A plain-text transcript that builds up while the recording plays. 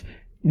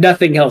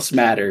Nothing else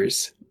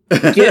matters.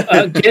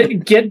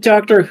 Get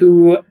Doctor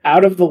Who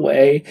out of the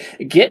way.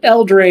 Get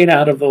Eldraine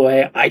out of the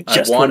way. I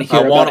want to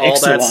hear about all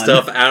Ixalan. that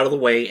stuff out of the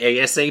way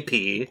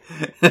ASAP.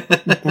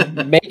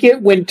 Make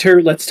it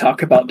winter. Let's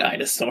talk about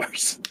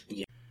dinosaurs.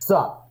 Yeah. What's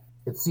up?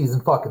 It's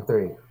season fucking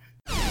 3.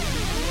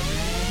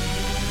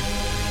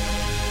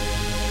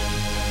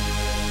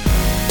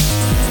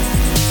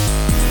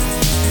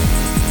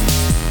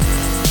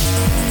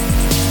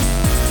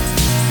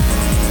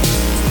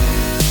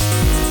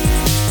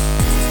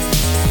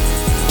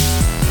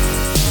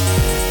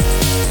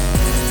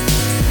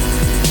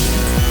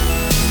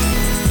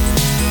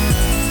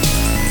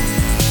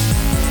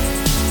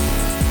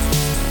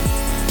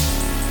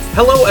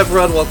 Hello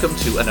everyone, welcome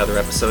to another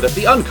episode of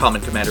the Uncommon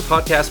Commander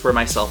podcast, where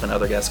myself and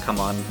other guests come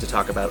on to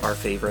talk about our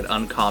favorite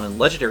uncommon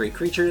legendary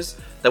creatures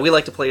that we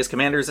like to play as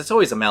commanders. It's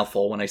always a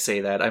mouthful when I say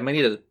that. I might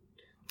need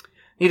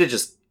to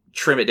just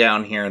trim it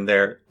down here and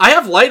there. I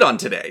have Light on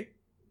today.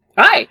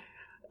 Hi!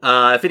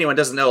 If anyone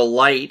doesn't know,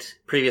 Light,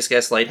 previous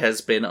guest Light,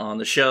 has been on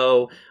the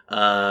show,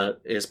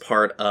 is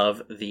part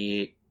of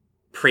the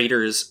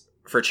Portyr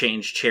for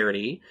Change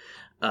charity,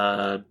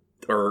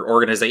 or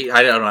organization.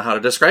 I don't know how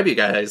to describe you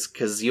guys,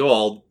 because you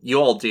all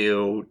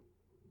do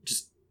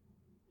just,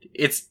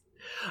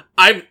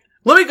 let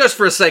me go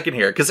for a second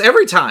here, because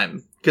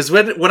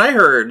when I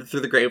heard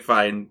through the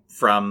grapevine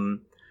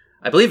from,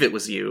 I believe it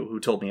was you who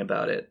told me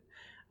about it,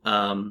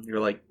 you're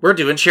like, we're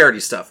doing charity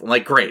stuff. I'm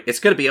like, great, it's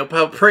going to be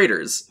about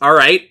Portyrs. All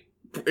right.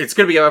 It's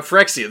going to be about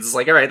Phyrexians. It's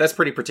like, all right, that's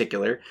pretty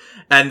particular.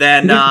 And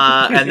then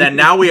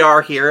now we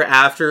are here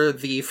after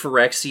the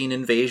Phyrexian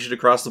invasion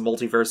across the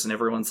multiverse, and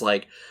everyone's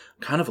like,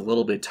 kind of a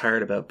little bit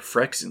tired about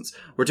Phyrexians.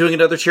 We're doing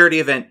another charity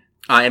event.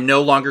 I am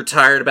no longer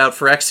tired about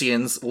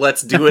Phyrexians.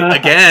 Let's do it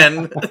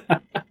again.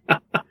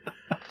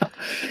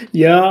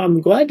 Yeah,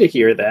 I'm glad to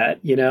hear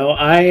that. You know,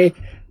 I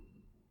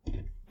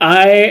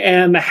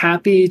am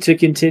happy to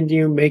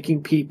continue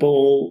making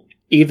people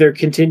either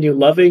continue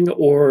loving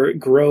or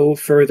grow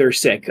further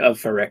sick of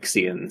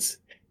Phyrexians.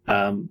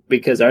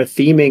 Because our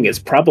theming is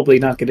probably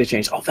not going to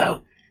change.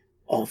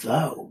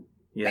 Although,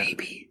 yeah.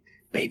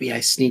 maybe I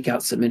sneak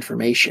out some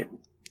information.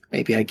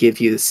 Maybe I give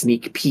you the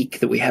sneak peek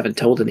that we haven't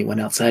told anyone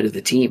outside of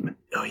the team.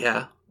 Oh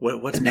yeah,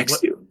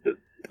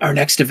 our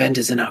next event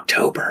is in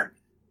October.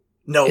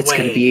 No it's way.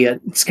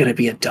 It's gonna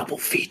be a double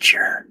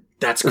feature.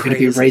 That's we're crazy.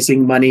 Gonna be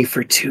raising money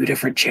for 2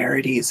 different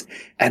charities,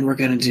 and we're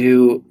gonna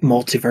do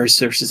Multiverse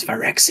versus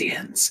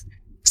Phyrexians.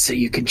 So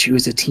you can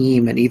choose a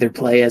team and either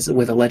play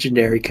with a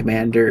legendary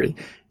commander,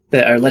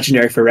 or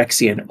legendary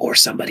Phyrexian, or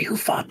somebody who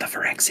fought the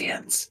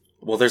Phyrexians.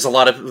 Well, there's a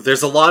lot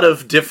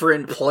of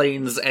different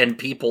planes and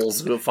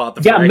peoples who have fought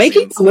the Phyrexians. Yeah,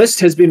 making the list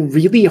has been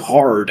really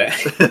hard.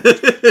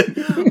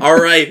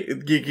 All right,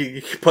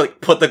 you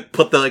put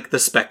the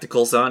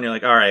spectacles on. You're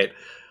like, all right,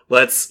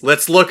 let's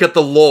look at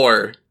the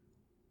lore.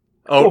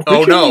 Oh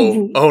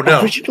no!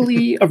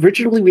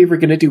 Originally we were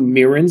going to do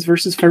Mirrans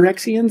versus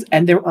Phyrexians,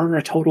 and there are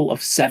a total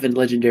of 7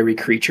 legendary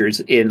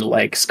creatures in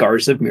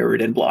Scars of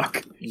Mirrodin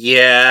block.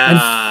 Yeah, and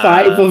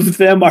 5 of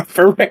them are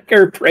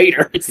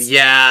Portyrs.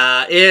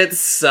 Yeah,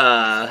 it's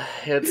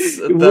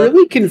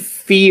really can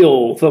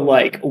feel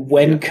the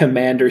when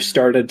Commander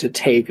started to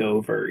take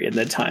over in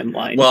the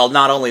timeline. Well,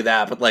 not only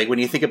that, but when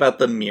you think about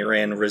the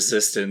Mirran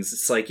resistance,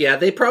 it's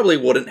they probably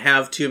wouldn't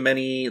have too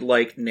many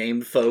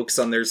named folks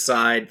on their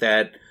side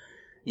that,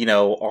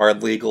 are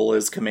legal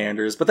as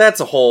commanders, but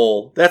that's a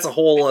whole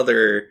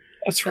other...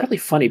 It's really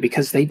funny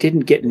because they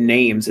didn't get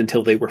names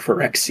until they were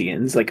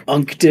Phyrexians, like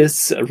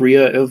Unctus,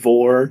 Rhea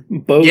Ivor,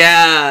 both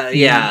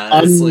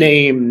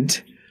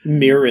unnamed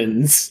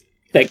Mirrans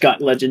that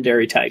got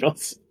legendary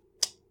titles.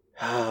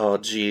 Oh,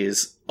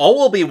 geez. All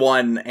Will Be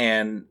One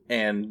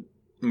and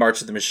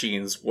March of the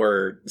Machines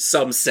were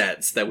some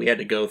sets that we had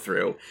to go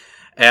through.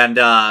 And,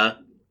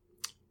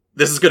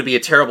 this is going to be a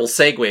terrible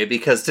segue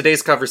because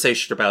today's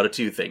conversation is about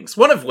 2 things.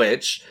 One of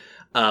which,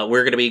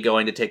 we're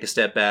going to take a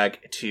step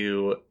back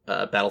to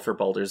Battle for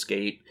Baldur's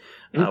Gate.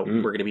 We're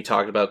going to be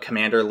talking about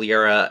Commander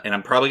Liara, and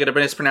I'm probably going to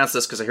mispronounce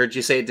this because I heard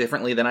you say it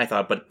differently than I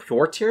thought, but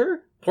Portyr?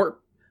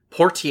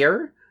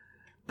 Portyr?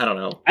 I don't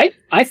know.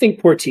 I think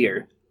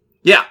Portyr.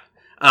 Yeah.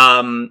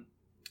 And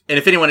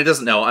if anyone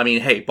doesn't know,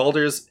 hey,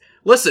 Baldur's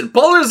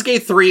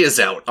Gate 3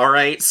 is out,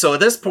 alright? So at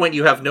this point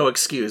you have no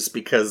excuse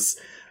because...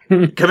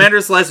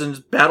 Commander's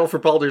Legends Battle for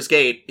Baldur's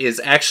Gate is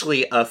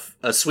actually a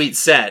sweet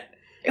set.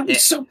 It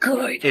was so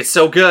good. It's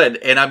so good,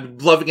 and I'm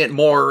loving it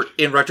more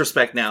in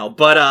retrospect now.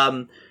 But,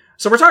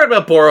 so we're talking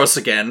about Boros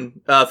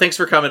again. Thanks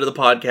for coming to the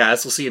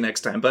podcast. We'll see you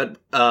next time. But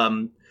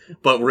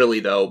really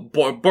though,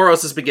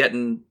 Boros has been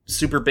getting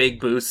super big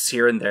boosts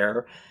here and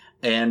there.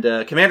 And,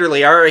 Commander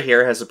Liara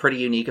here has a pretty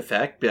unique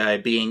effect by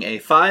being a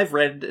 5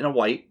 red and a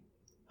white.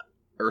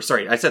 Or,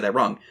 sorry, I said that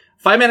wrong.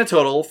 5 mana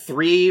total,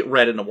 3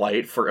 red and a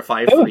white for a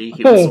 5/3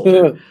 human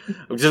soldier.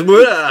 Just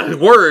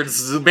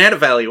words, mana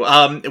value.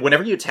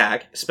 Whenever you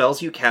attack,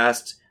 spells you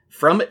cast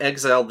from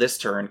exile this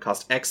turn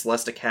cost X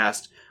less to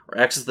cast, or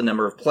X is the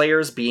number of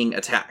players being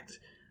attacked.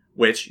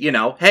 Which,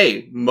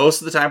 hey,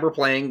 most of the time we're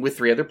playing with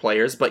 3 other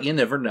players, but you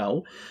never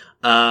know.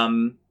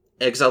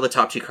 exile the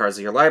top 2 cards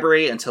of your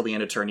library. Until the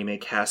end of turn, you may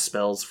cast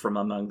spells from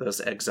among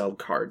those exiled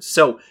cards.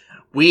 So,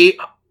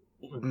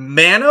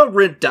 mana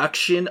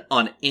reduction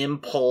on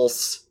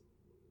impulse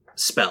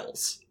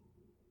spells.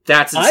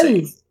 That's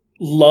insane. I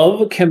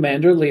love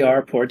Commander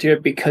Liara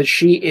Portyr because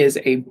she is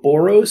a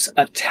Boros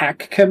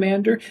attack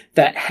commander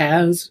that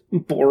has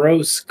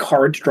Boros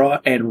card draw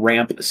and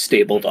ramp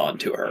stapled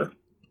onto her.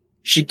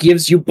 She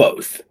gives you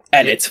both,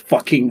 and it's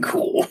fucking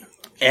cool.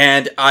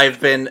 And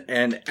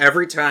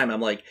every time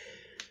I'm like,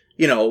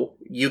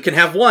 you can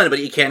have one, but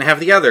you can't have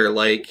the other.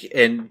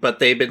 But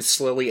they've been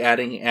slowly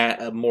adding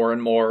more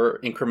and more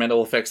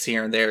incremental effects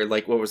here and there.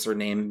 Like, what was her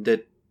name?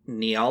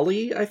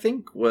 Niali, I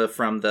think,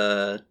 from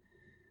the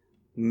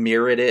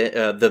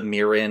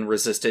Mirren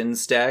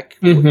Resistance deck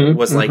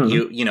was like,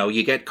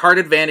 you get card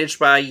advantage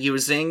by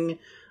using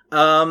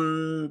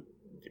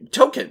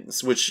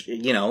tokens, which,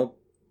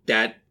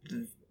 that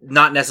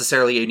not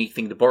necessarily a unique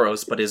thing to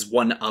Boros, but is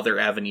one other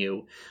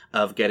avenue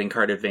of getting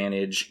card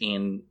advantage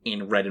in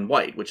red and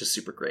white, which is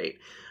super great.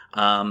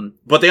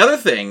 But the other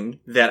thing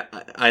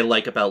that I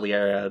like about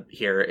Liara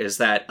here is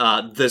that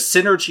the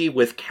synergy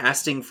with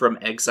casting from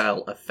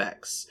exile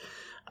effects,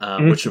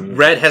 which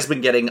red has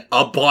been getting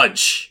a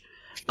bunch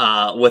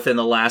within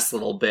the last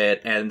little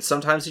bit, and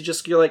sometimes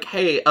you're like,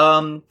 hey,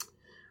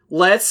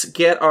 let's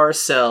get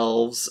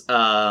ourselves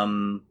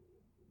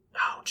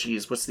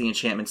what's the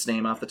enchantment's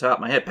name off the top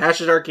of my head?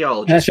 Passionate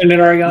Archaeologist.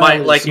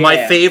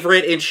 My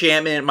favorite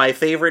enchantment, my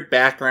favorite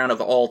background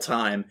of all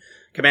time.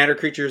 Commander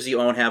creatures you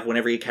own have,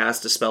 whenever you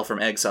cast a spell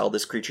from exile,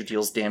 this creature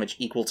deals damage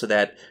equal to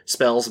that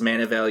spell's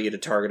mana value to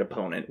target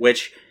opponent,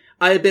 which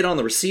I have been on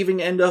the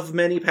receiving end of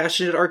many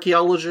Passionate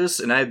Archaeologists,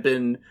 and I've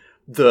been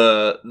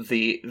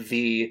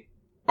the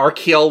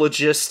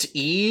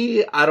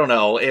archaeologist-y? I don't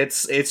know.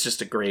 It's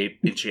just a great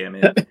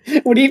enchantment.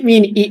 What do you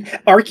mean,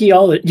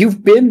 archaeologist?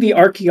 You've been the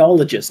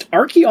archaeologist.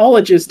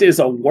 Archaeologist is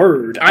a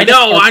word. I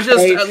know. I'm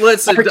just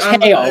listen. I've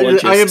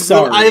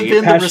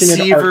been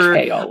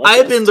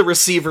the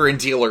receiver and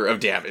dealer of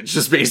damage.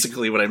 Just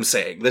basically what I'm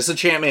saying. This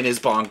enchantment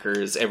is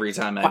bonkers every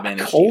time I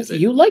manage to use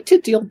it. You like to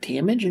deal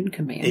damage in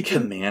Commander? In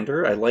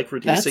Commander, I like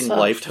reducing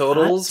life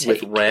totals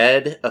with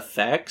red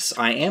effects.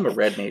 I am a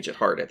red mage at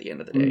heart at the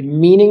end of the day.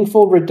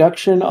 Meaningful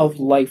reduction of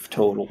life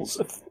totals.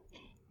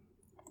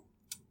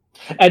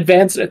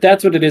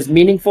 That's what it is.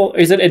 Meaningful.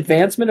 Is it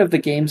advancement of the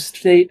game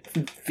state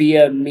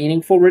via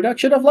meaningful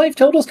reduction of life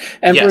totals?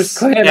 Empress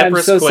Quinn, I'm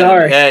so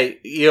sorry. Hey,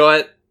 you know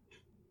what?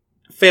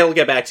 Fail to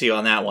get back to you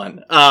on that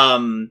one.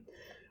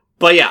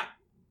 But yeah,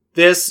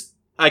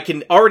 I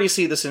can already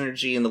see the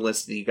synergy in the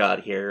list that you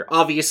got here.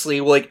 Obviously,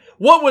 what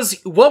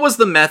was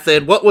the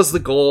method? What was the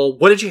goal?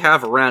 What did you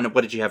have around, and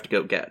what did you have to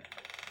go get?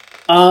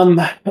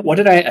 What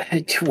did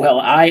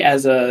I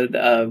as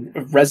a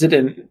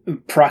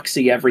resident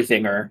proxy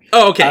everythinger.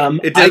 Oh, okay.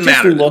 It didn't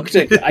matter.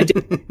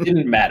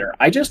 Didn't matter.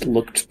 I just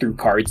looked through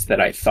cards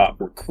that I thought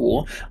were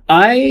cool.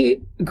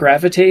 I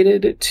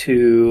gravitated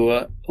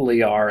to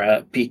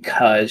Liara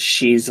because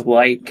she's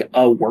like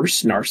a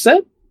worse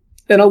Narset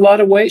in a lot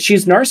of ways.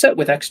 She's Narset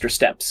with extra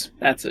steps.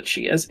 That's what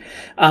she is.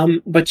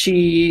 But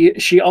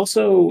she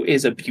also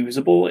is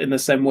abusable in the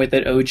same way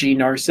that OG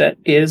Narset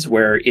is,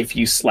 where if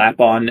you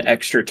slap on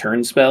extra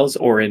turn spells,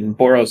 or in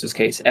Boros'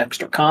 case,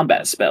 extra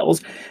combat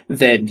spells,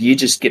 then you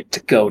just get to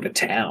go to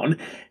town.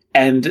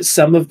 And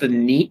some of the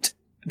neat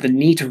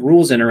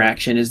rules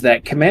interaction is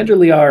that Commander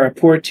Liara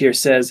Portyr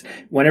says,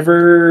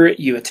 whenever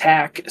you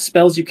attack,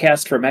 spells you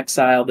cast from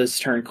exile this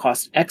turn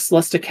cost X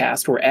less to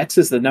cast, where X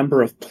is the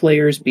number of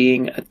players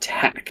being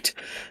attacked.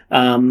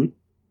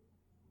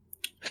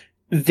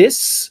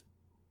 This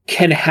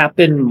can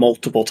happen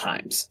multiple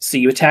times. So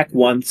you attack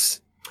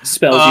once,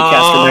 spells you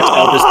cast from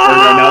exile this turn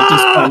are now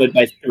discounted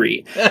by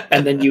 3.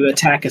 And then you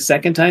attack a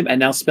second time, and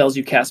now spells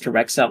you cast from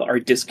exile are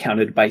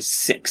discounted by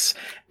 6.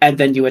 And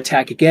then you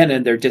attack again,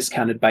 and they're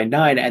discounted by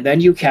 9. And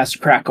then you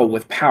cast Crackle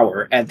with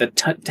power, and the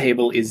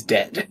table is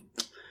dead.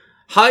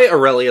 Hi,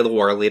 Aurelia the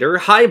War Leader.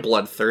 Hi,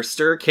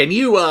 Bloodthirster. Can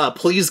you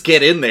please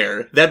get in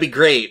there? That'd be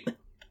great.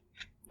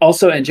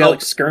 Also,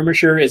 Angelic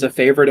Skirmisher is a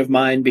favorite of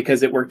mine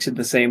because it works in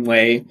the same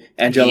way.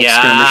 Angelic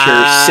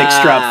Skirmisher,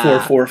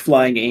 6-drop, 4/4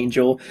 Flying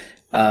Angel.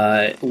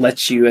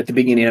 Lets you, at the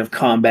beginning of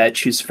combat,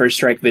 choose First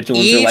Strike,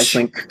 Vigilance, or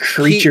Lifelink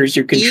creatures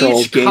you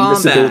control gain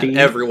this ability.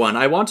 Everyone,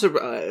 I want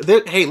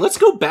to... hey, let's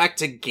go back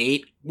to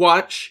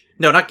Gatewatch.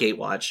 No, not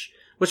Gatewatch.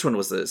 Which one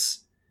was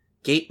this?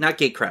 Not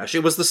Gatecrash.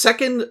 It was the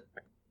second...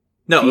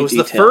 No, it was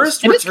the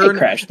first return.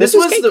 This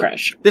was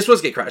Gatecrash. This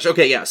was Gatecrash.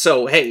 Okay, yeah.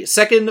 So, hey,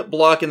 second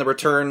block in the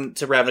return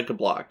to Ravnica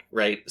block,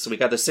 right? So we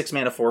got the 6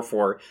 mana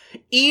 4/4.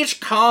 Each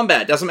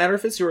combat, doesn't matter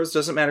if it's yours,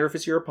 doesn't matter if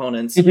it's your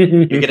opponent's,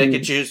 you're gonna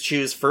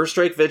choose First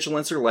Strike,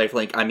 Vigilance, or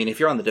Lifelink. I mean, if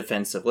you're on the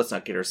defensive, let's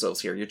not get ourselves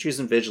here. You're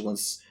choosing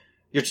Vigilance.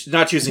 You're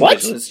not choosing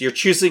Vigilance. You're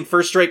choosing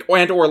First Strike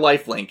and or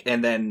Lifelink,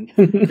 and then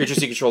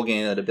creatures you control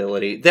gain that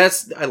ability.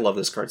 I love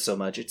this card so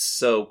much. It's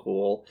so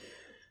cool.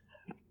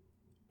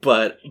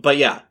 But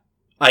yeah.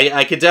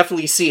 I could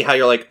definitely see how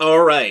you're like,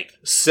 all right,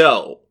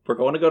 so we're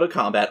going to go to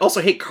combat.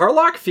 Also, hey,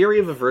 Karlach, Fury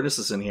of Avernus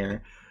is in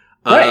here.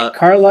 Right,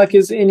 Karlach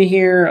is in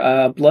here.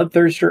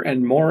 Bloodthirster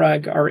and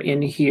Morag are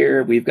in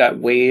here. We've got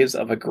Waves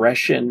of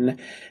Aggression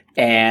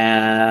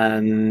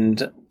and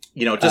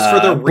just for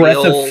the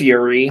Breath of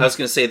Fury. I was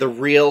going to say the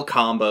real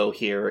combo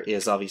here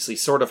is obviously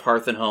Sword of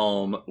Hearth and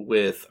Home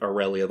with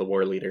Aurelia the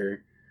War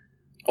Leader.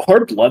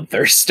 Or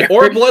Bloodthirster.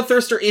 Or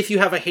Bloodthirster if you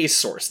have a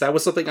haste source. That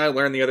was something I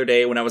learned the other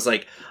day when I was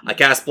like, I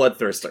cast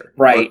Bloodthirster.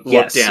 Right,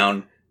 Look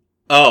down.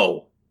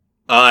 Oh,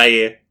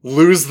 I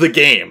lose the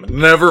game.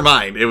 Never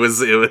mind. It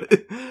was...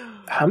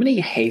 How many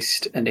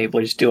haste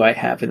enablers do I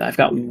have? And I've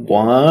got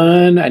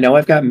 1. I know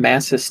I've got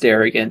Mass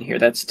Hysteria in here.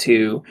 That's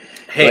 2.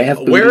 Hey,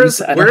 where's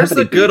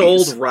the good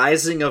old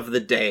Rising of the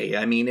Day?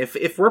 I mean,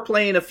 if we're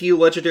playing a few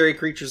legendary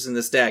creatures in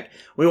this deck,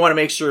 we want to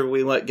make sure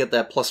we get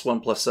that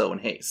 +1/+0 in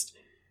haste.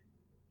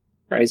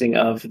 Rising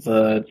of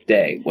the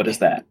Day. What is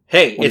that?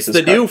 Hey, it's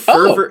the new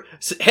Fervor.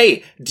 Oh.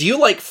 Hey, do you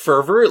like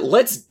Fervor?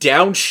 Let's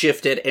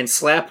downshift it and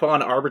slap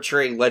on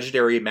arbitrary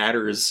legendary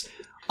matters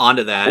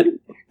onto that.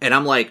 And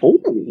I'm like,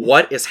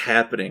 what is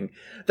happening?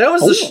 That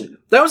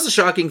was the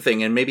shocking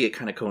thing, and maybe it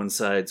kind of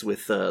coincides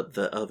with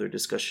the other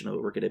discussion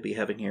that we're going to be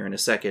having here in a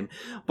second.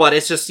 But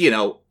it's just,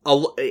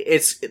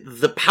 it's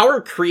the power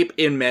creep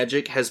in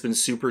Magic has been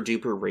super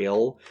duper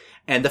real.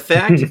 And the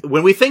fact,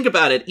 when we think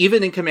about it,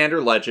 even in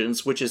Commander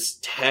Legends, which is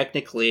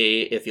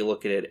technically, if you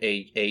look at it,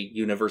 a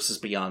Universes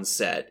Beyond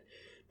set,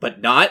 but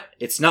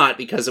it's not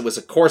because it was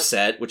a core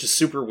set, which is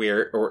super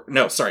weird.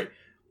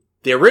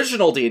 The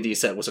original D&D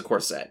set was a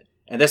core set.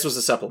 And this was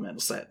a supplemental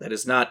set. That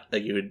is not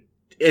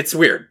it's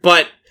weird.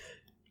 But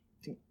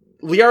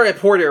Liara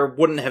Portyr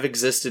wouldn't have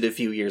existed a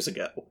few years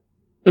ago.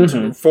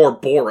 Mm-hmm. For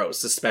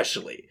Boros,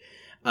 especially.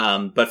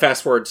 But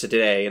fast forward to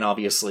today, and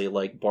obviously,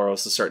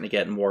 Boros is starting to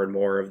get more and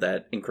more of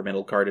that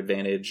incremental card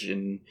advantage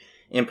and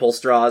impulse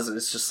draws, and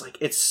it's just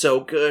it's so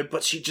good,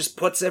 but she just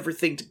puts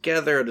everything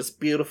together, and it's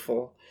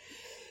beautiful.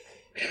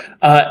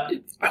 I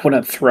want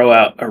to throw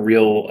out a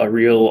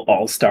real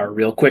all-star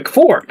real quick.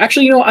 4.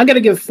 Actually, I'm going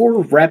to give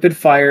 4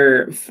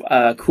 rapid-fire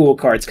cool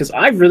cards, because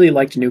I really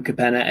liked New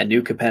Capenna and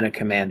New Capenna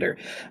Commander.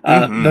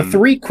 The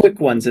 3 quick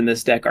ones in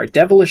this deck are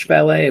Devilish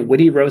Valet,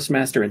 Witty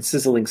Roastmaster, and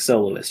Sizzling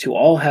Soloist, who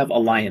all have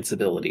Alliance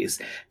abilities.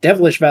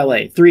 Devilish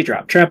Valet,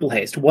 3-drop, Trample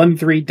Haste,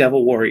 1/3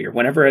 Devil Warrior.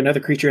 Whenever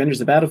another creature enters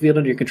the battlefield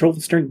under your control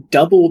this turn,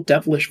 double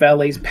Devilish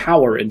Valet's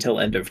power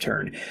until end of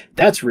turn.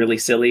 That's really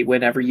silly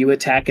whenever you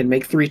attack and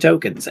make 3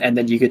 tokens, and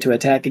then you get to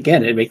attack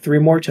again and make 3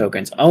 more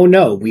tokens. Oh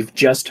no, we've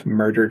just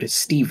murdered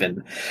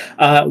Steven.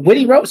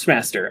 Witty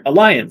Roastmaster,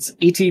 Alliance,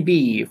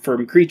 ETB,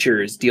 from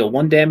creatures, deal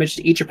 1 damage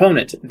to each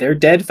opponent. They're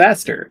dead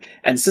faster.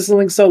 And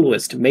Sizzling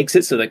Soloist makes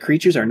it so that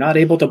creatures are not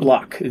able to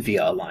block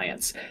via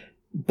Alliance.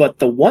 But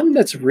the one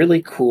that's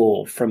really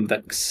cool from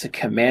the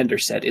Commander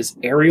set is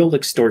Aerial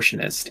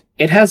Extortionist.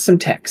 It has some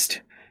text.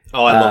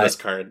 Oh, I love this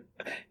card.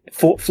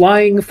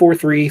 Flying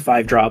 4/3,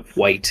 5-drop,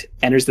 white,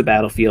 enters the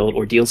battlefield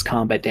or deals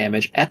combat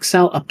damage.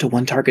 Exile up to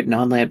 1 target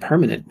non-land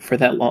permanent. For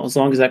that as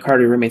long as that card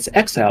remains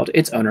exiled,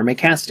 its owner may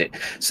cast it.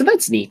 So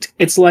that's neat.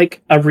 It's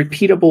like a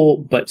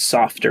repeatable but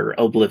softer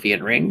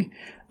Oblivion Ring.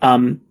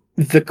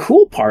 The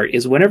cool part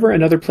is whenever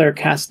another player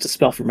casts a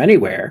spell from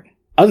anywhere,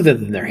 other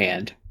than their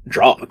hand,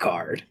 draw a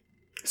card.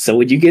 So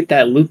when you get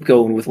that loop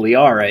going with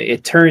Liara,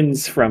 it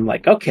turns from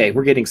okay,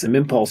 we're getting some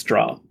impulse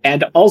draw.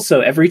 And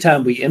also, every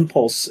time we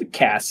impulse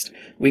cast,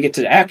 we get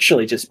to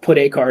actually just put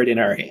a card in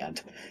our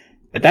hand.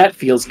 But that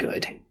feels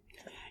good.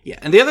 Yeah,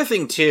 and the other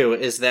thing, too,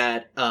 is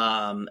that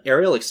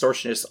Aerial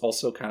Extortionist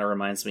also kind of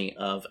reminds me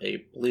of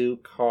a blue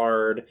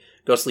card,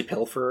 Ghostly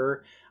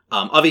Pilferer.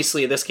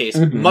 Obviously, in this case,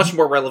 much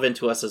more relevant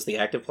to us as the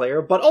active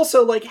player, but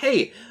also,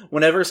 hey,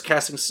 whenever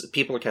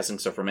people are casting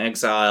stuff from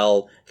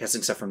exile,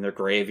 casting stuff from their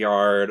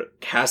graveyard,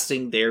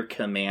 casting their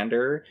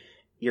commander,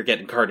 you're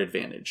getting card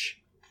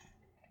advantage.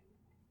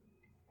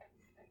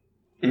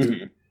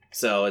 Mm-hmm.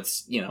 So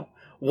it's,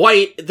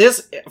 white,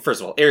 first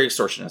of all, Aerial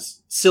Extortionist,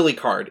 silly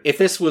card. If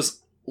this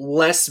was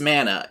less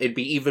mana, it'd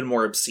be even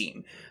more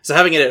obscene. So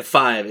having it at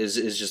 5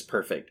 is just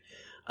perfect.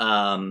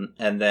 And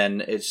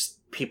then it's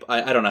people,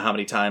 I don't know how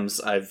many times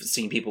I've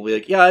seen people be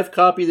like, yeah, I've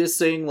copied this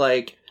thing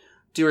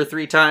 2 or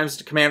 3 times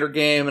to Commander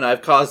game, and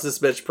I've caused this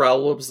bitch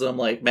problems. And I'm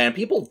like, man,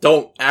 people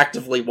don't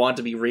actively want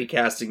to be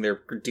recasting their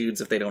dudes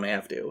if they don't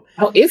have to.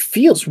 Oh, it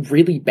feels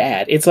really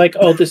bad. It's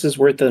this is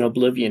worth an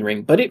Oblivion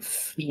Ring, but it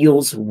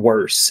feels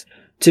worse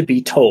to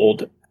be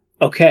told,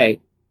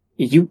 okay,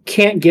 you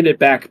can't get it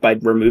back by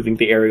removing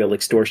the Aerial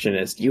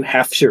Extortionist. You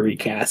have to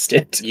recast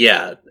it.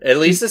 Yeah, at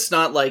least it's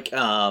not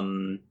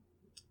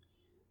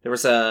There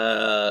was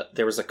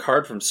a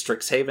card from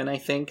Strixhaven, I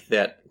think,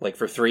 that,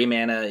 for 3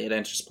 mana, it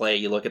enters play,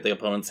 you look at the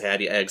opponent's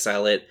hand, you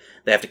exile it,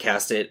 they have to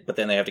cast it, but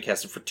then they have to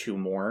cast it for 2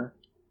 more.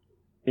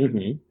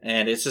 Mm-hmm.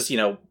 And it's just,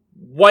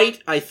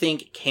 white, I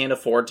think, can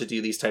afford to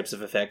do these types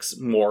of effects,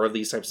 more of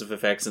these types of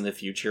effects in the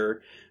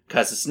future,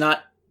 because it's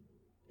not...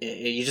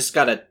 You just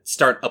gotta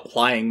start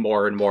applying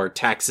more and more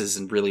taxes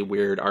in really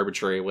weird,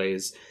 arbitrary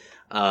ways.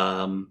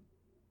 But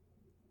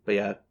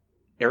yeah,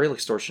 Aerial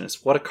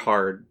Extortionist, what a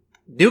card.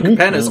 New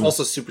Capenna is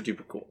also super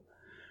duper cool.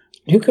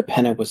 New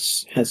Capenna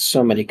has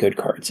so many good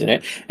cards in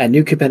it, and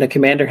New Capenna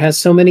Commander has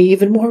so many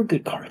even more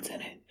good cards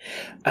in it.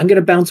 I'm going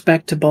to bounce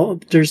back to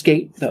Baldur's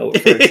Gate, though,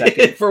 for a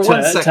second. For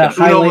 1 second.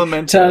 Uno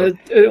momento.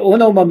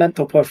 Uno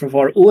momento, por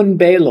favor. Un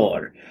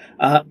Baylor.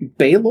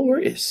 Baylor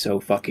is so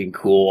fucking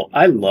cool.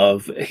 I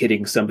love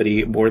hitting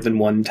somebody more than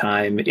one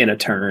time in a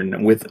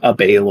turn with a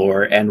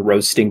Baylor and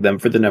roasting them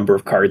for the number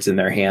of cards in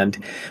their hand.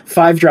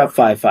 5-drop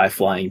 5/5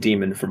 Flying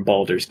Demon from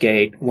Baldur's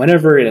Gate.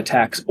 Whenever it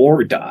attacks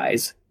or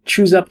dies,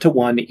 choose up to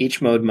one. Each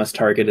mode must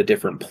target a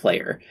different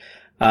player.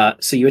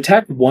 So you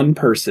attack one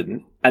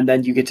person, and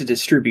then you get to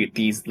distribute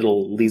these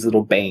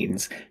little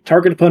banes.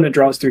 Target opponent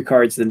draws 3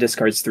 cards, then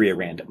discards 3 at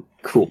random.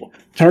 Cool.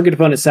 Target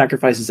opponent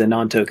sacrifices a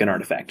non-token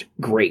artifact.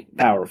 Great.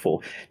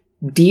 Powerful.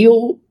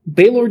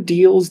 Baylor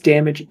deals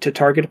damage to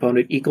target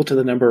opponent equal to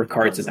the number of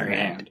cards in their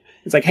hand.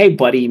 It's like, hey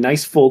buddy,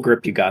 nice full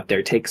grip you got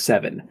there. Take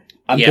 7.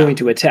 I'm going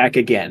to attack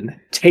again.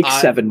 Take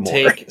 7 more.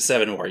 Take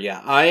 7 more,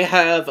 yeah. I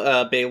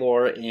have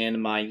Baylor in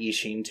my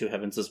Yishin Two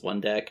Heavens as 1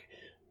 deck,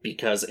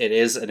 because it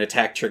is an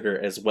attack trigger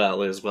as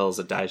well as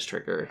a dice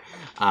trigger.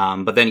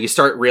 But then you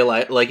start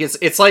realizing, like,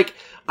 it's like,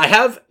 I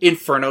have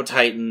Inferno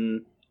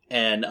Titan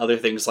and other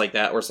things like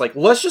that, where it's like,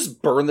 let's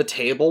just burn the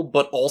table,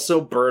 but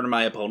also burn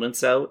my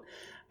opponents out.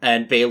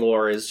 And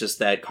Baylor is just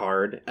that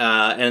card.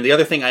 And the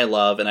other thing I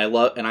love, and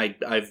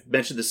I've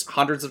mentioned this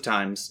hundreds of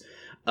times,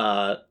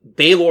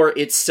 Baylor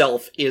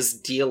itself is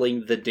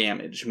dealing the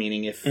damage,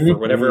 meaning if, for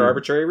whatever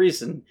arbitrary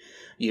reason,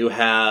 you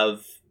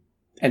have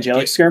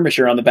Angelic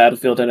Skirmisher on the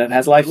battlefield, and it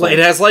has lifelink. It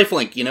has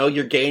lifelink. You know,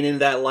 you're gaining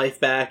that life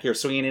back. You're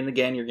swinging in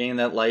again. You're gaining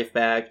that life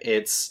back.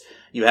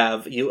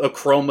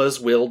 Achroma's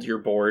willed your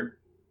board.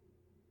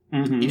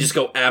 Mm-hmm. You just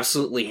go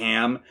absolutely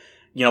ham.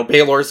 You know,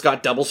 Baylor's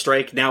got double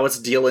strike. Now it's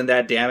dealing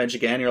that damage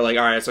again. You're like,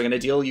 all right, so I'm going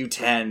to deal you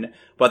 10.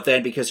 But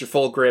then because you're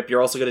full grip,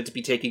 you're also going to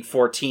be taking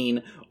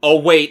 14. Oh,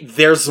 wait,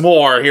 there's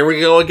more. Here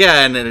we go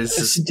again. And it's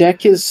this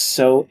deck is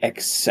so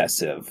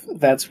excessive.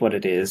 That's what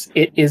it is.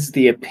 It is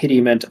the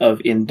epitome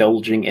of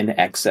indulging in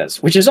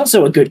excess, which is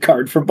also a good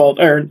card from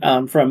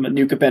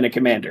New Capenna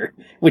Commander,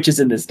 which is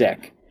in this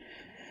deck.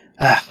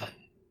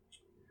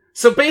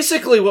 So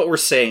basically what we're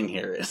saying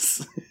here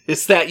is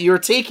that you're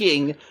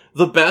taking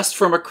the best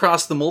from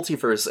across the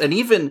multiverse, and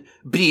even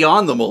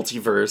beyond the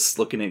multiverse,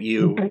 looking at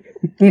you,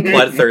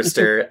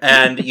 Bloodthirster,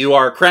 and you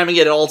are cramming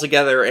it all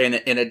together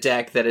in a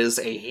deck that is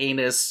a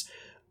heinous,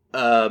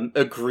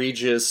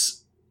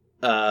 egregious,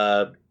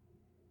 I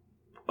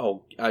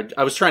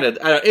was trying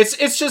to,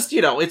 it's just,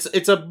 you know,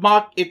 it's a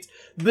mock, it's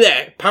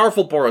bleh,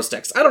 powerful Boros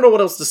decks. I don't know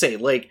what else to say.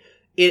 Like,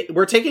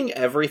 we're taking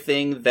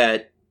everything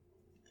that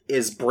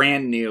is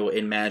brand new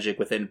in Magic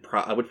within,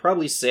 I would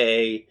probably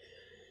say,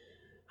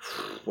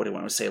 what do I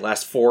want to say,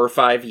 last 4 or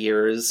 5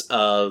 years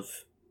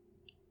of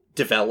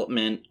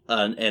development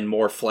and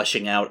more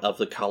fleshing out of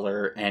the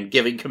color and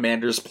giving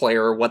commander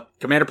players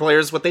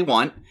what they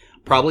want,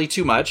 probably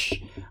too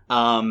much,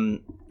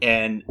 and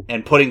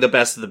putting the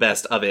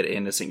best of it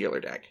in a singular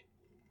deck.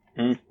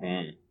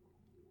 Mm-hmm.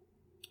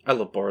 I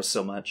love Boros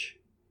so much.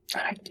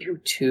 I do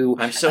too.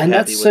 I'm so and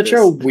happy that's with such this.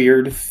 a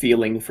weird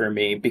feeling for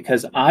me,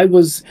 because I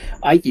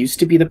used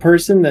to be the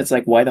person that's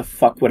like, why the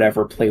fuck would I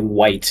ever play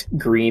white?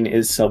 Green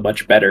is so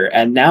much better.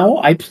 And now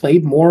I play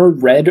more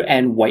red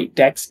and white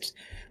decks.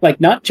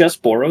 Like, not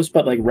just Boros,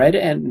 but like red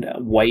and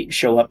white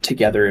show up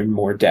together in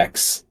more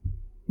decks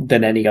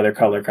than any other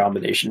color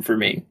combination for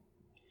me.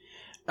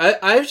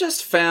 I've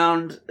just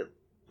found,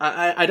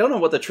 I don't know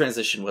what the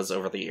transition was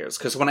over the years,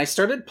 because when I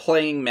started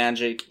playing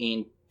Magic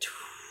in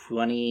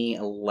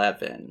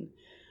 2011,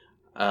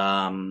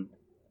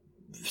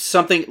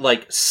 something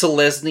like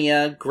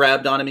Selesnya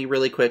grabbed onto me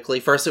really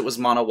quickly. First it was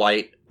mono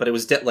white, but it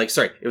was it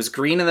was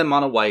green and then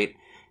mono white,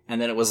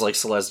 and then it was like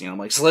Selesnya. I'm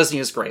like, Selesnya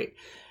is great.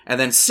 And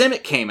then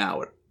Simic came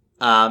out,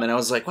 and I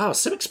was like, wow,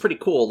 Simic's pretty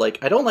cool. Like,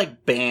 I don't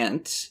like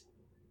Bant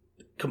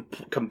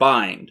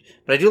combined,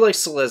 but I do like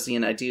Selesnya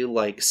and I do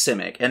like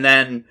Simic. And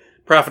then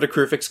Prophet of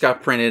Krufix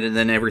got printed, and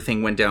then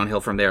everything went downhill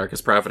from there,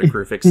 because Prophet of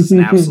Krufix is an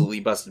absolutely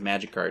busted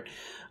Magic card.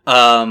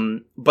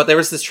 But there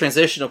was this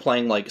transition of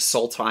playing like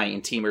Sultai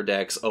and Temur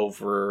decks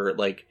over,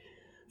 like,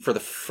 for the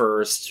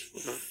first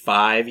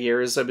 5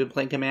 years I've been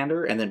playing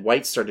Commander, and then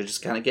White started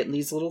just kind of getting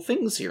these little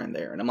things here and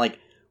there, and I'm like,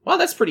 wow,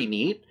 that's pretty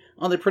neat.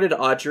 Oh, they printed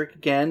Audric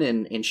again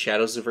in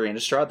Shadows of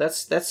Varandastrad.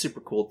 That's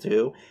super cool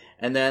too.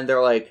 And then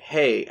they're like,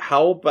 hey,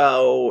 how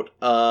about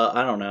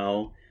I don't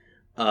know,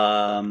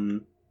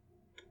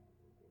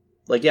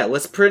 like, yeah,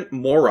 let's print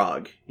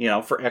Morog, you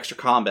know, for extra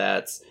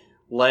combats.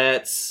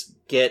 Let's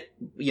get,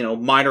 you know,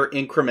 minor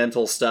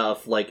incremental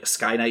stuff like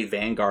Sky Knight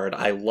Vanguard.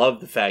 I love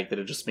the fact that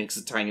it just makes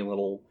a tiny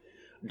little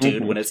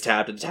dude when it's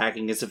tapped and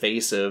attacking is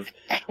evasive.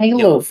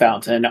 Halo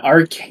Fountain,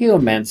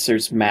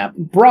 Archaeomancer's map,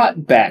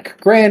 brought back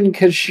Grand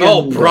Crescendo.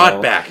 Oh,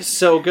 brought back is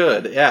so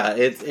good. Yeah,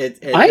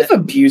 I've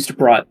abused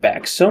brought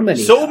back so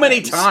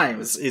many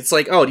times. It's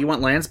like, oh, do you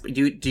want lands?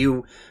 Do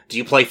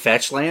you play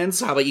fetch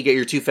lands? How about you get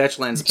your 2 fetch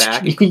lands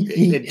back and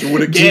do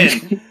it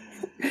again?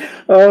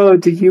 Oh,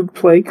 do you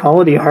play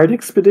Colony Heart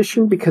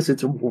Expedition? Because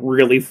it's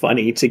really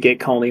funny to get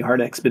Colony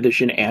Heart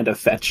Expedition and a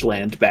fetch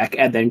land back,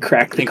 and then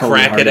crack the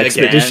Colony Heart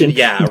Expedition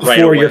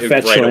before your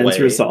fetch lands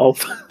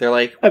resolve. They're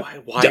like,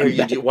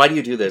 why do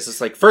you do this?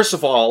 It's like, first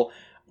of all,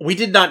 we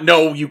did not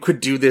know you could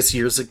do this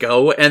years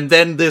ago, and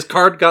then this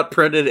card got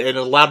printed and it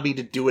allowed me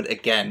to do it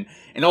again.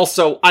 And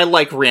also, I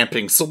like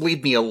ramping, so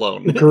leave me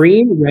alone.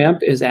 Green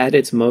ramp is at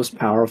its most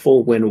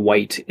powerful when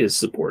white is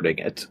supporting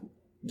it.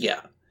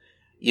 Yeah.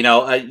 You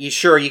know, you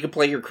can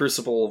play your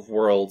Crucible of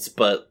Worlds,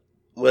 but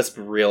let's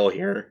be real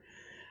here.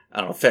 I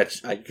don't know,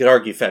 I could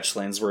argue fetch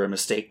lands were a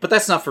mistake, but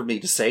that's not for me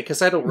to say,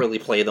 because I don't really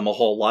play them a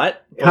whole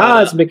lot.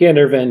 Cosmic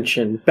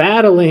Intervention,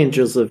 Battle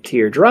Angels of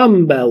Tyr,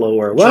 Drum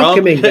Bellower,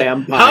 Welcoming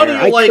Vampire. How do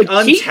you like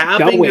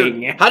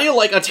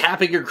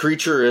untapping your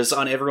creatures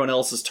on everyone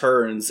else's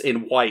turns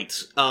in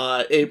white?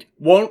 It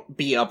won't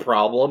be a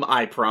problem,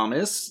 I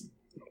promise.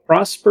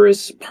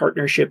 Prosperous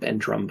Partnership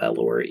and Drum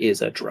Bellower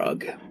is a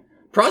drug.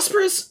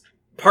 Prosperous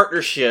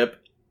Partnership,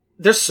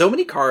 there's so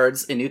many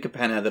cards in New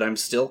Capenna that I'm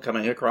still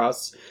coming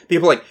across.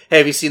 People are like, hey,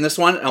 have you seen this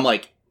one? I'm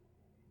like,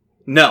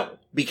 no.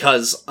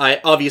 Because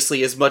I,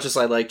 obviously, as much as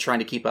I like trying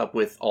to keep up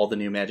with all the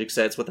new Magic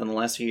sets within the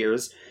last few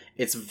years,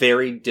 it's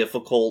very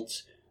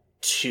difficult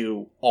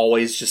to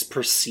always just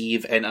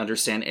perceive and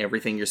understand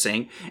everything you're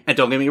saying. And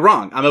don't get me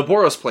wrong, I'm a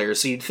Boros player,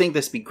 so you'd think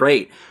this would be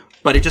great.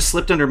 But it just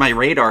slipped under my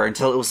radar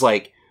until it was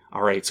like,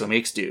 alright, so it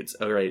makes dudes.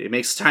 Alright, it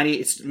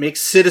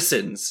makes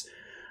citizens.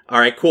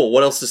 Alright, cool.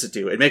 What else does it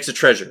do? It makes a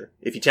treasure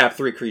if you tap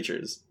 3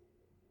 creatures.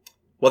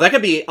 Well, that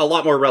could be a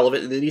lot more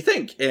relevant than you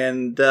think.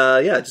 And,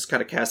 it just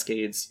kind of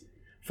cascades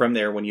from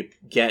there when you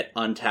get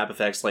untap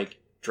effects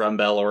like Drum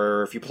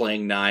Bellower, if you're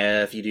playing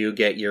Naya, if you do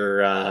get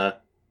your,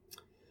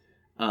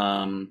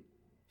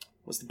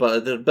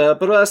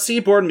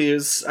 Seaborn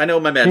Muse. I know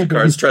my Magic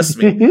cards, trust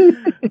me.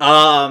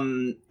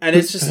 And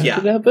it's just,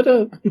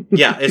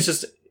 it's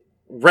just,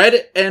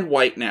 red and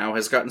white now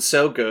has gotten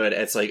so good,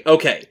 it's like,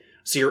 okay,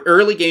 so your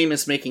early game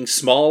is making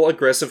small,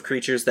 aggressive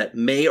creatures that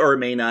may or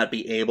may not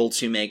be able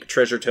to make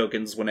treasure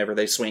tokens whenever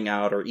they swing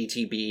out, or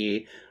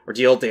ETB, or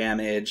deal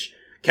damage.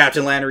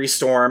 Captain Lannery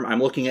Storm, I'm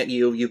looking at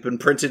you. You've been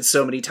printed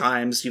so many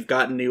times. You've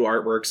gotten new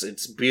artworks.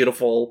 It's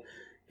beautiful.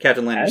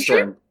 Captain Lannery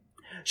Storm.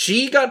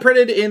 She got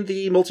printed in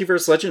the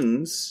Multiverse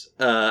Legends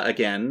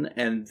again,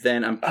 and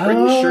then I'm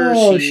pretty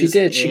sure she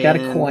did. She got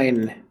a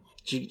coin.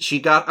 She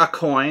got a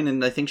coin,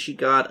 and I think she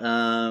got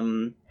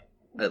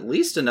at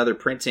least another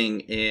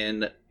printing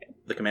in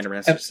the Commander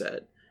Master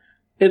set.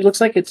 It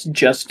looks like it's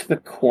just the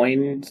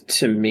coin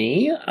to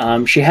me.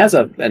 She has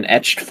an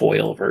etched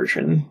foil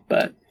version,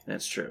 but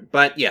that's true.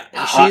 But yeah,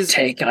 hot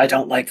take. I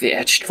don't like the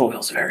etched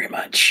foils very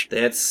much.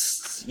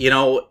 That's,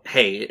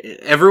 hey,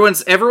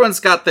 everyone's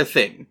got their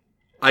thing.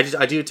 I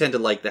do tend to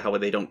like how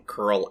they don't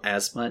curl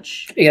as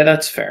much. Yeah,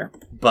 that's fair.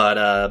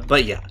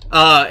 But yeah,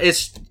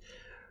 it's.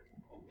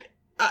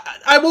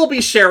 I will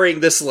be sharing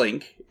this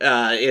link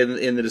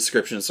in the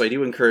description, so I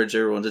do encourage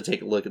everyone to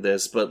take a look at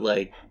this. But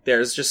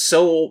there's just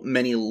so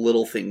many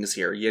little things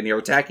here. You're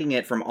attacking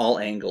it from all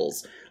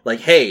angles.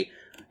 Like, hey,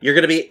 you're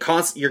gonna be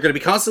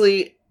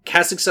constantly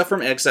casting stuff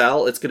from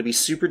exile. It's gonna be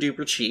super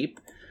duper cheap.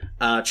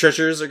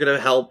 Treasures are gonna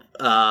help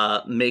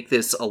make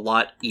this a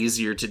lot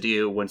easier to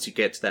do once you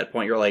get to that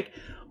point. You're like,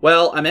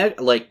 well,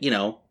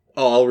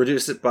 I'll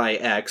reduce it by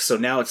X, so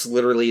now it's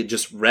literally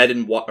just red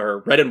and white, or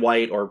red,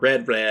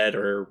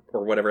 or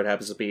whatever it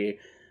happens to be.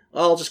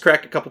 I'll just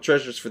crack a couple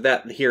treasures for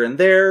that here and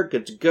there.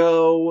 Good to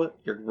go.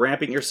 You're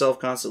ramping yourself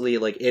constantly.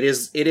 It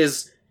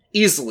is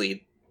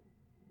easily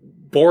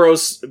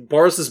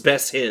Boros's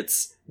best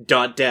hits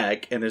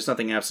deck, and there's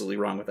nothing absolutely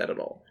wrong with that at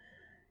all.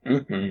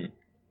 Mm-hmm.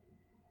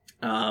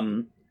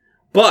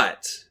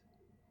 But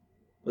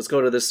let's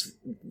go to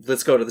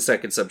the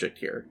second subject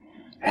here.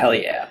 Hell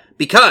yeah.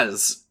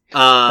 Because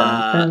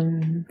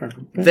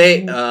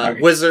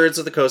Wizards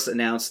of the Coast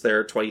announced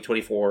their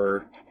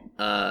 2024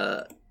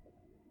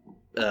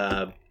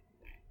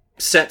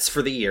 sets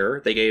for the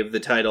year. They gave the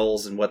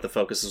titles and what the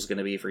focus was going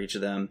to be for each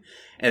of them,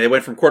 and they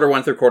went from quarter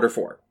 1 through quarter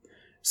 4.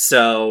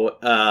 So,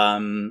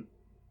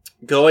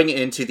 going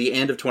into the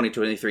end of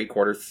 2023,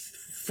 quarter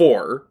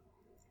 4,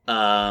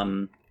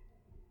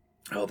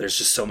 there's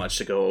just so much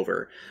to go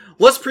over.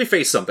 Let's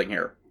preface something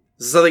here.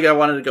 This is something I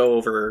wanted to go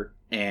over,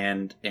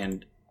 and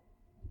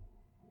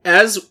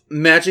as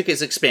Magic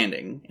is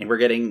expanding, and we're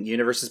getting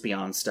Universes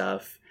Beyond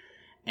stuff,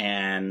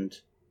 and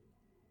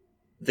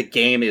the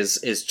game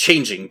is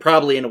changing,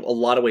 probably in a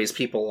lot of ways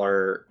people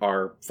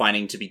are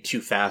finding to be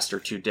too fast or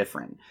too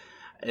different,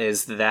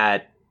 is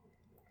that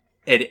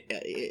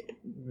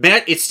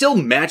it's still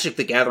Magic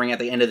the Gathering at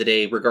the end of the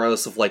day,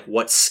 regardless of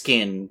what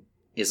skin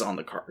is on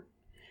the card.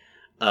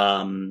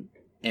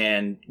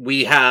 And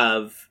we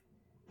have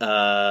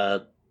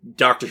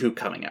Doctor Who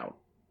coming out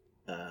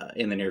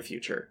in the near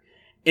future.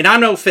 And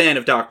I'm no fan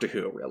of Doctor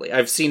Who, really.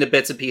 I've seen the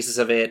bits and pieces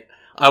of it.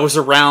 I was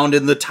around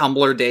in the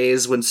Tumblr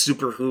days when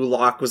Super Who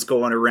Lock was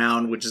going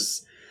around, which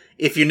is,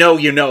 if you know,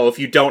 you know. If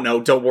you don't know,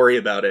 don't worry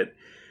about it.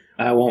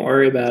 I won't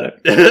worry about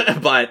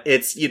it. But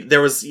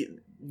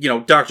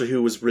Doctor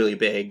Who was really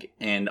big,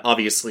 and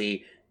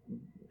obviously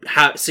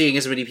seeing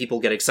as many people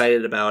get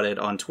excited about it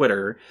on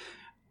Twitter,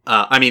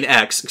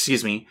 X,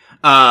 excuse me.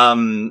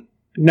 No,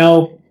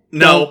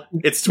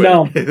 it's Twitter.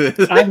 No,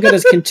 I'm going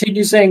to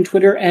continue saying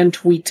Twitter and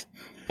tweet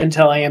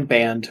until I am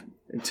banned.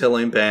 Until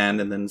I'm banned,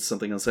 and then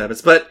something else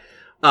happens. But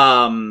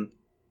the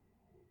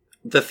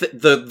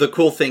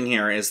cool thing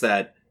here is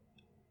that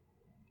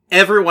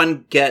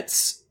everyone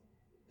gets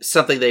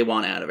something they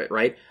want out of it,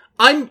 right?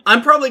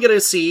 I'm probably gonna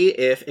see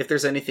if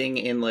there's anything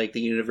in like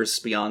the Universes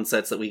Beyond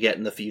sets that we get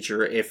in the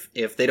future.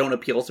 If they don't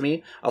appeal to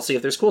me, I'll see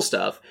if there's cool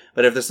stuff.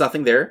 But if there's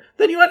nothing there,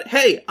 then you know what?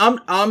 Hey,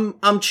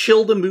 I'm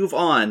chill to move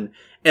on.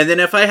 And then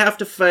if I have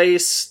to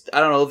face, I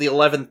don't know, the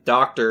 11th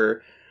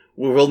Doctor,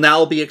 we will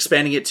now be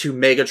expanding it to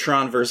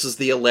Megatron versus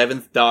the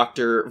 11th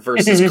Doctor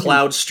versus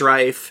Cloud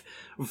Strife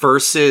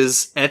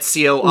versus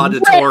Ezio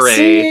Auditore.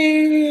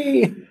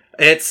 Rexy!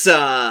 It's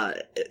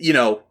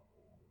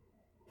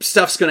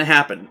stuff's gonna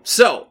happen.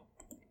 So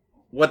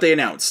what they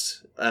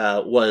announced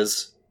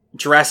was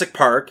Jurassic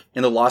Park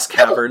in the Lost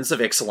Caverns of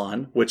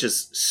Ixalan, which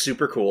is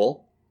super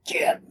cool.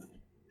 Yeah.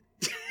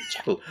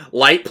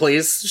 Light,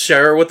 please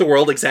share with the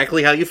world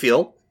exactly how you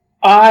feel.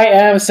 I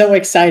am so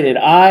excited.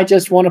 I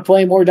just want to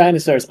play more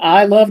dinosaurs.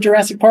 I love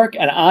Jurassic Park,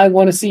 and I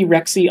want to see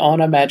Rexy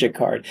on a Magic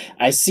card.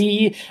 I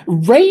see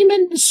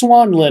Raymond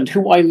Swanland,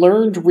 who I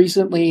learned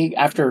recently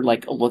after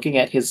looking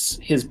at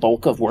his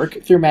bulk of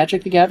work through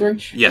Magic the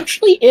Gathering,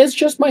 actually is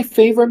just my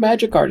favorite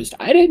Magic artist.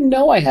 I didn't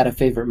know I had a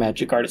favorite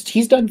Magic artist.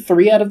 He's done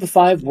 3 out of the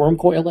 5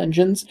 Wormcoil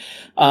engines.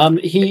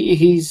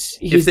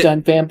 He's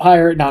done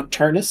Vampire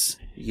Nocturnus.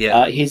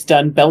 Yeah. He's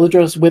done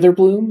Belladros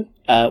Witherbloom,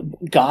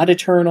 God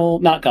Eternal,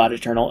 not God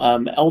Eternal,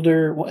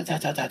 Elder,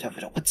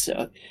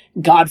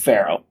 God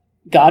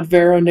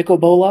Pharaoh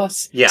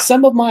Nicobolas. Yeah.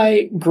 Some of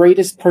my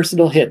greatest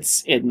personal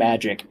hits in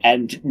Magic,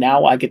 and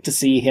now I get to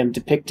see him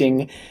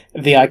depicting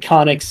the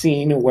iconic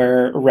scene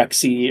where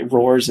Rexy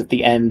roars at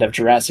the end of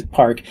Jurassic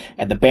Park,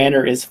 and the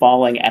banner is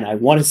falling, and I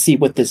want to see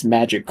what this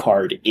Magic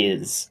card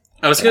is.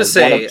 I was going to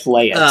say,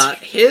 play it.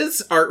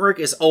 His artwork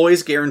is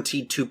always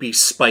guaranteed to be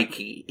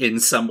spiky in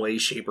some way,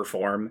 shape, or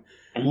form.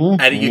 Mm-hmm.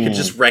 And you can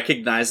just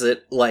recognize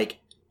it,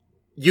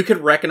 you could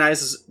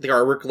recognize the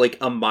artwork,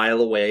 a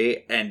mile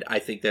away, and I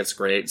think that's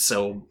great.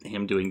 So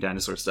him doing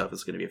dinosaur stuff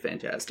is going to be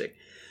fantastic.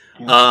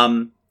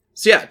 Mm-hmm.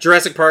 So yeah,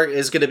 Jurassic Park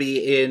is going to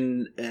be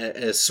in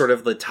as sort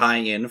of the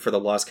tie-in for the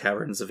Lost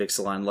Caverns of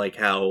Ixalan, like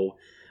how...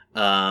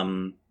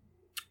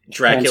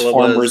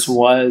 Dracula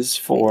was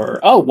for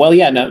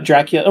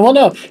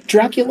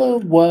Dracula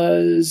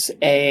was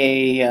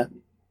a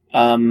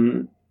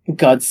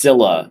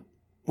Godzilla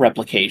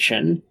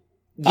replication.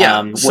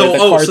 Yeah. So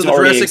the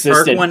Jurassic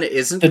Park one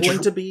isn't going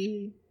to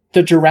be.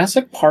 The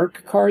Jurassic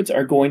Park cards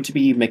are going to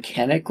be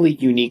mechanically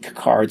unique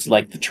cards,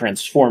 like the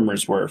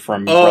Transformers were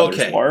from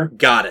Brothers War.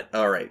 Got it.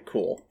 All right.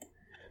 Cool.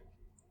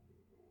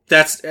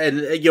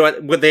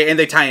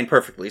 They tie in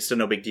perfectly, so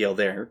no big deal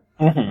there.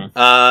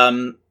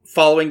 Mm-hmm.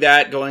 Following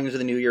that, going into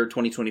the new year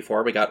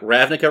 2024, we got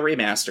Ravnica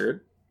Remastered.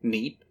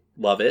 Neat.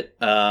 Love it.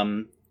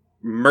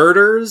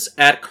 Murders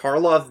at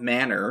Karlov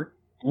Manor.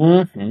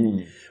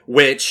 Mm-hmm.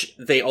 Which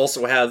they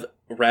also have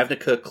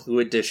Ravnica Clue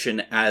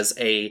Edition as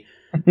a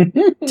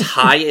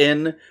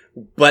tie-in,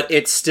 but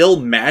it's still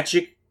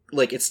Magic,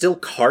 it's still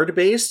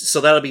card-based,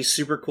 so that'll be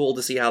super cool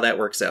to see how that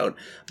works out.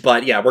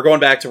 But yeah, we're going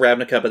back to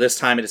Ravnica, but this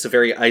time it's a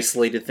very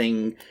isolated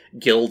thing.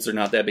 Guilds are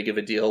not that big of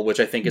a deal,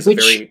 which I think is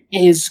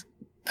is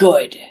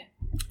good.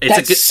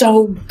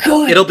 So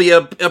good. It'll be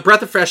a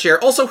breath of fresh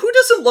air. Also, who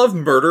doesn't love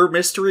murder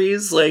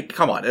mysteries?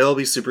 Come on, it'll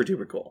be super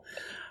duper cool.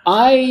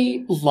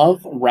 I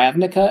love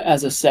Ravnica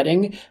as a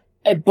setting,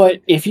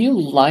 but if you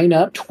line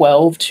up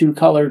 12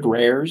 two-colored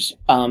rares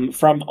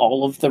from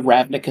all of the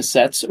Ravnica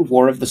sets,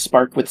 War of the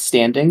Spark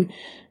Withstanding,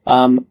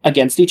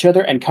 against each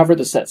other and cover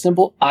the set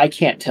symbol, I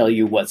can't tell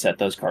you what set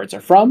those cards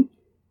are from.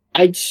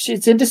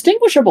 It's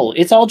indistinguishable.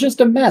 It's all just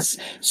a mess.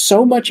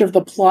 So much of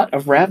the plot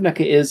of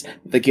Ravnica is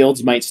the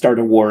guilds might start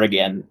a war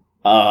again.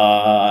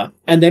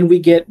 And then we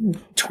get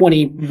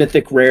 20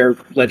 mythic rare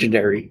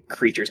legendary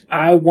creatures.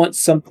 I want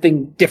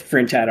something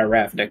different out of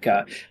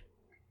Ravnica.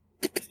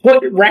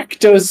 Put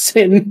Rakdos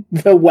in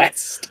the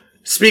West.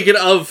 Speaking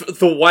of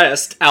the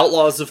West,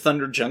 Outlaws of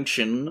Thunder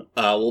Junction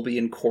will be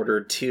in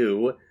quarter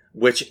 2,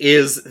 which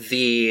is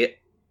the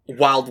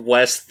Wild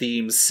West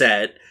theme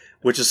set,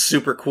 which is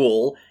super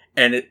cool.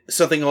 And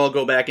something I'll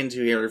go back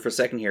into here for a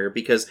second here,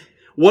 because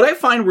what I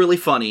find really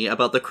funny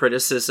about the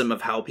criticism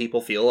of how people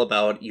feel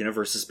about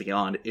Universes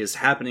Beyond is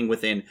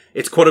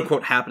it's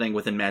quote-unquote happening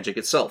within Magic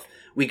itself.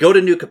 We go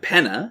to New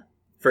Capenna,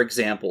 for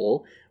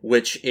example,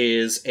 which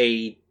is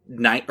a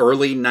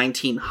early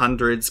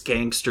 1900s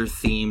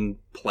gangster-themed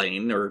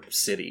plane or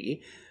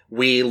city.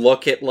 We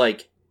look at,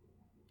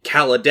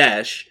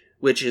 Kaladesh,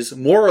 which is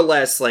more or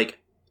less,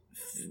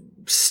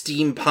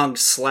 steampunk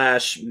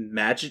 /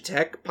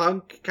 Magitech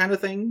punk kind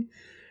of thing.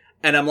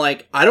 And I'm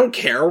like, I don't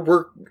care. And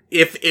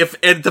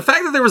the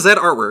fact that there was that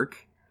artwork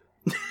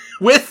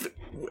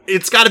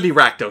it's gotta be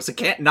Rakdos. It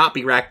can't not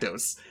be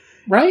Rakdos.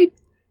 Right?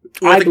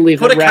 I believe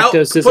that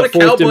Rakdos is a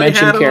fourth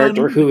dimension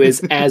character on. who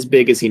is as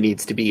big as he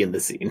needs to be in the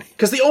scene.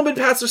 Because the Omen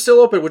paths are still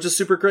open, which is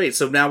super great.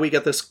 So now we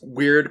get this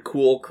weird,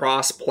 cool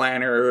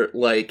cross-planner,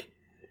 like,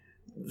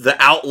 the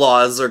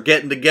outlaws are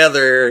getting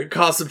together,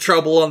 cause some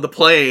trouble on the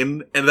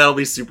plane, and that'll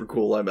be super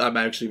cool. I'm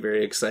actually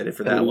very excited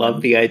for that. I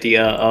love the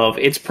idea of,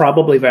 it's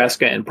probably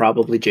Vraska and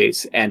probably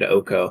Jace and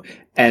Oko,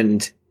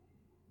 and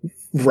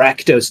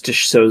Rakdos just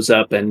shows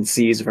up and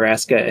sees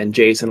Vraska and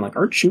Jace and like,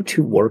 aren't you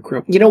two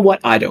Warcrow? You know what?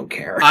 I don't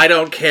care. I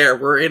don't care.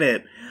 We're in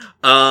it.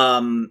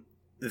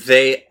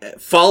 They,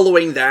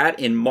 following that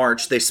in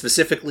March, they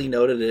specifically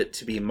noted it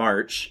to be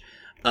March.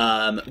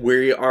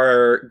 We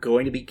are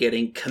going to be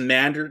getting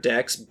commander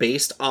decks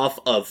based off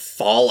of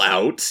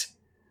Fallout.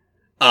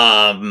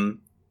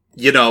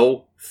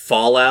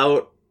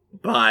 Fallout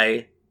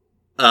by,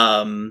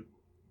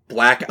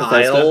 Black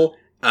Bethesda. Isle,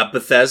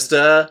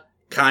 Bethesda,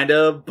 kind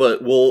of,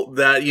 but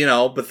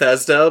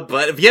Bethesda,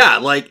 but yeah,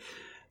 like,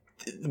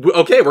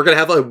 okay, we're gonna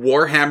have a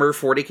Warhammer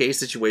 40k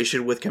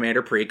situation with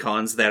commander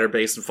precons that are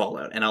based in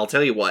Fallout, and I'll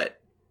tell you what,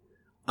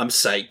 I'm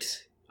psyched.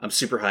 I'm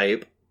super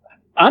hype.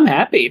 I'm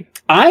happy.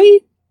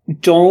 I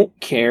don't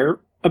care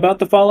about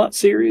the Fallout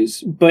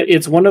series, but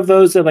it's one of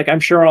those that, like, I'm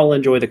sure I'll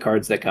enjoy the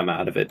cards that come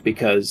out of it,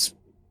 because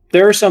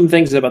there are some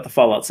things about the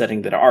Fallout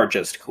setting that are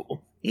just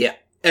cool. Yeah.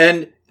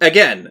 And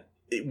again,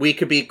 we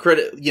could be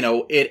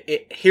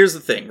here's the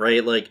thing,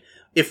 right? Like,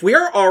 if we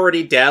are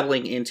already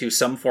dabbling into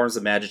some forms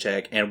of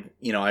Magitech, and,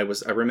 I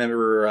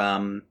remember,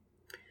 I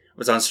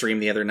was on stream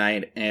the other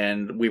night,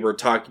 and we were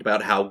talking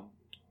about how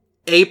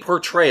a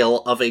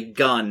portrayal of a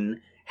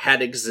gun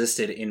had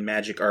existed in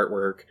Magic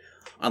artwork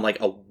on,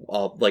 like, a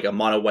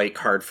mono white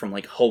card from,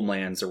 like,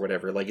 Homelands or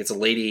whatever. Like, it's a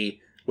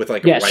lady with,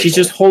 like, a rifle. She's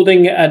just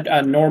holding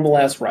a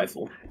normal-ass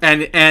rifle.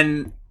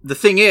 And the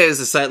thing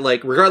is that,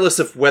 like, regardless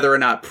of whether or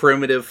not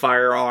primitive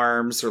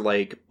firearms or,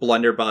 like,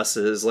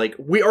 blunderbusses, like,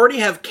 we already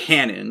have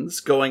cannons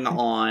going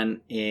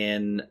on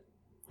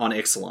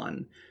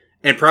Ixalan,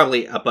 and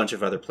probably a bunch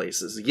of other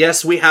places.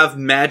 Yes, we have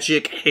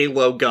magic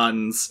Halo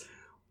guns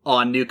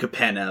on New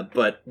Capenna,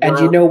 but... And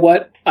you know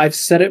what? I've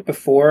said it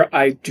before,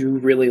 I do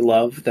really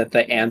love that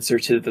the answer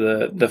to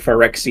the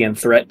Phyrexian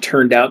threat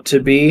turned out to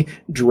be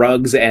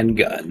drugs and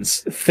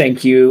guns.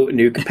 Thank you,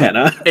 New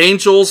Capenna.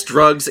 Angels,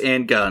 drugs,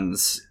 and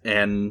guns.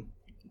 And...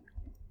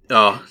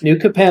 New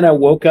Capenna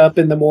woke up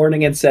in the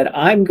morning and said,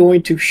 I'm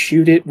going to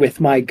shoot it with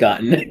my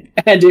gun.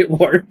 And it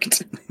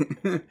worked.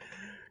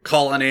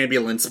 Call an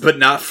ambulance, but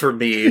not for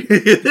me.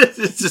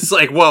 It's just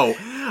like, whoa.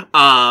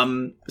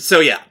 So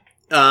yeah.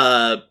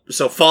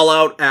 So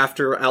Fallout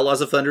after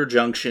Outlaws of Thunder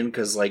Junction,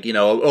 because, like,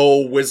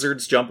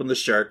 wizards jumping the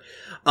shark.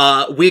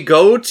 We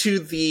go to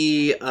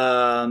the,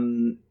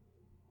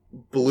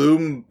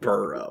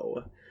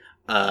 Bloomborough,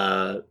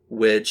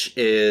 which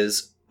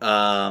is,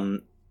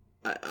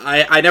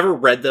 I never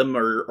read them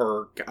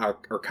or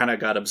kind of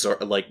got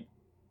absorbed, like,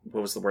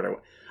 what was the word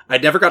I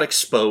never got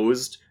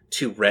exposed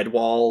to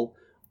Redwall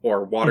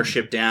or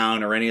Watership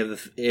Down or any of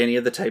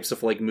the types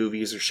of, like,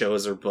 movies or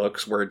shows or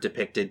books where it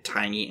depicted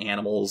tiny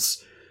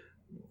animals,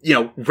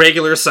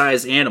 regular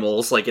sized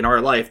animals, like in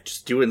our life,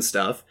 just doing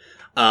stuff.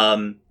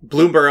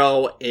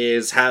 Bloomborough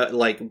is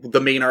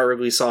the main art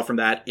we saw from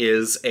that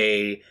is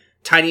a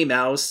tiny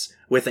mouse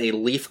with a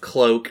leaf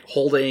cloak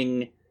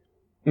holding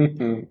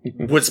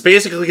what's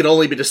basically can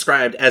only be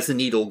described as a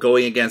needle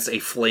going against a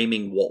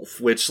flaming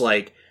wolf, which,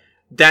 like,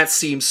 that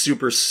seems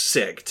super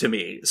sick to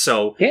me.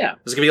 So yeah,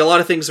 there's gonna be a lot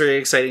of things very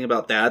exciting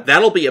about that.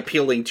 That'll be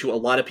appealing to a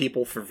lot of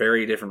people for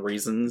very different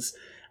reasons.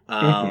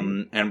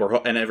 And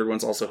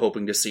everyone's also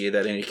hoping to see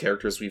that any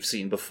characters we've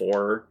seen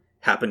before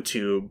happen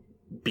to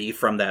be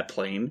from that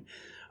plane.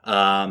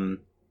 And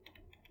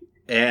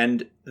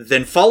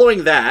then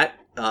following that,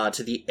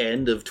 to the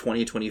end of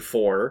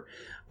 2024,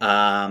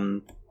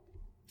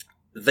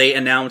 they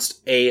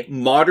announced a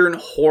modern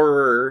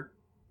horror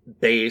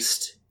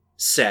based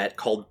set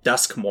called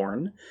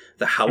Duskmourn,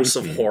 the House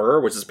of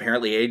Horror, which is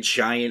apparently a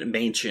giant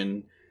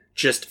mansion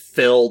just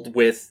filled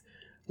with,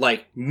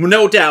 like,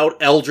 no doubt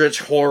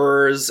eldritch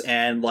horrors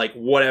and, like,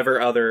 whatever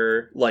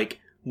other, like,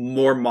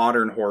 more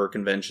modern horror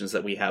conventions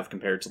that we have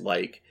compared to,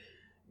 like,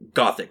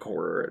 gothic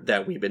horror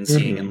that we've been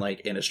seeing in,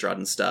 like, Innistrad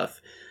and stuff.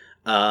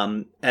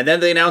 And then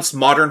they announced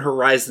Modern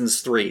Horizons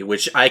 3,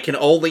 which I can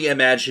only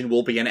imagine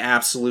will be an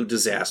absolute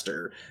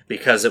disaster,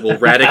 because it will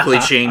radically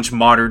change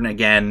Modern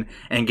again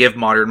and give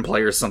Modern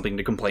players something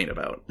to complain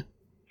about.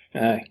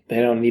 They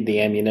don't need the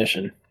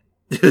ammunition.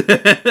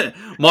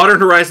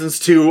 Modern Horizons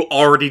 2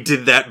 already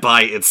did that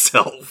by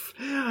itself.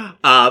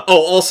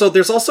 Also,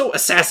 there's also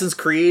Assassin's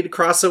Creed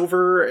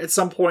crossover at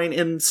some point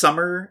in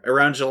summer,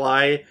 around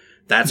July.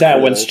 That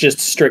cool. One's just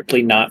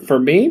strictly not for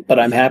me, but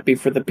I'm happy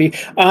for the people.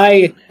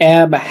 I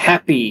am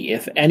happy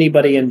if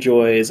anybody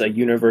enjoys a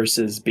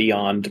Universes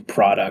Beyond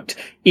product,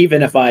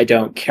 even if I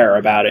don't care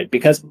about it,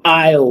 because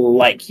I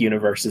like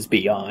Universes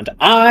Beyond.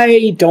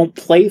 I don't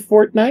play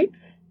Fortnite,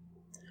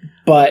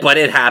 but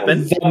it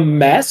happened. The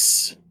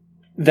mess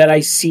that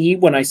I see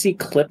when I see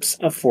clips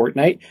of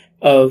Fortnite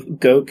of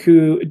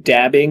Goku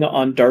dabbing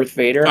on Darth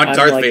Vader.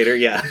 Vader,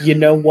 yeah. You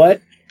know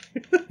what?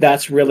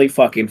 That's really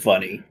fucking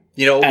funny.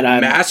 You know, And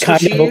I'm Master kind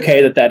Chief, of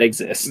okay that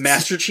exists.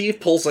 Master Chief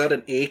pulls out an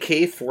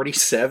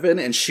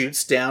AK-47 and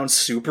shoots down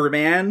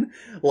Superman,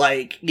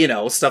 like, you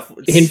know, stuff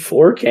in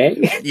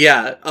 4K.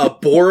 Yeah,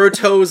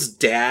 Boruto's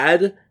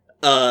dad,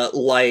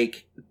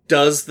 like,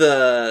 does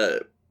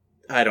the...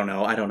 I don't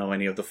know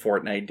any of the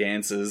Fortnite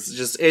dances.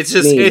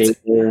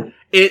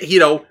 You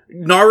know,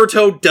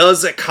 Naruto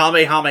does a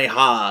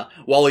Kamehameha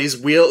while he's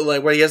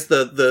where he has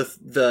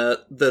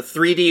the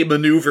 3D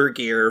maneuver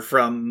gear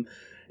from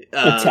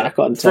Attack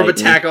on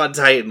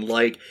Titan.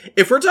 Like,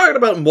 if we're talking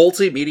about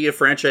multimedia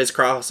franchise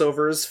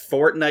crossovers,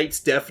 Fortnite's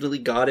definitely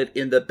got it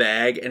in the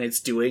bag, and it's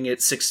doing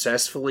it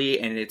successfully,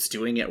 and it's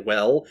doing it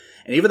well.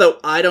 And even though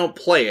I don't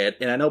play it,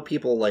 and I know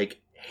people,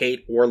 like,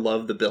 hate or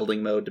love the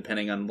building mode,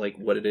 depending on, like,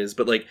 what it is,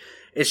 but, like,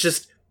 it's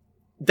just,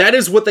 that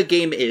is what the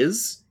game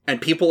is, and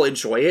people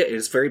enjoy it.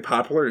 It's very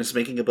popular, and it's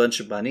making a bunch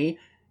of money.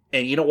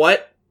 And you know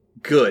what?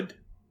 Good.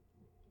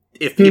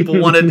 If people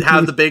want to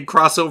have the big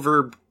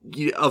crossover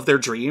of their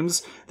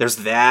dreams, there's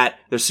that.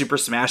 There's Super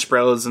Smash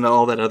Bros. And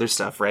all that other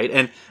stuff, right?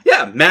 And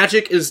yeah,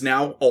 Magic is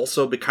now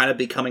also kind of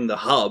becoming the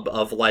hub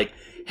of, like,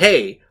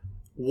 hey,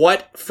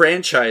 what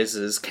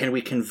franchises can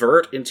we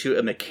convert into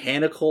a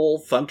mechanical,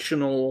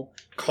 functional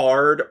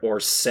card or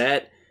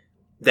set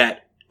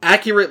that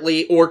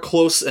accurately or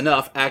close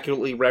enough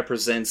accurately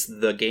represents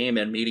the game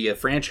and media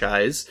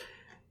franchise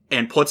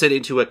and puts it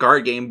into a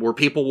card game where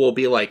people will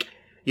be like,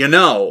 you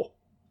know,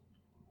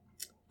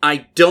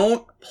 I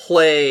don't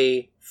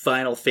play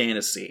Final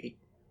Fantasy,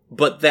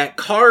 but that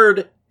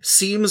card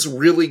seems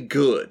really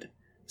good.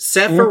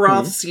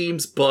 Sephiroth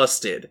seems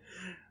busted.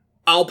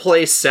 I'll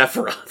play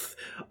Sephiroth.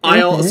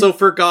 I also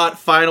forgot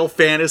Final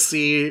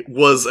Fantasy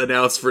was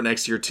announced for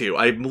next year too.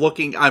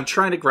 I'm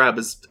trying to grab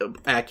as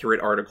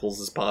accurate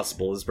articles as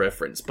possible as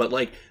reference, but,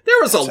 like,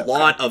 there was a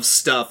lot of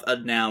stuff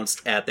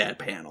announced at that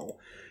panel.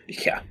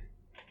 Yeah.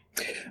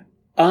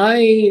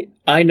 I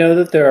know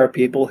that there are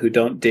people who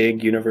don't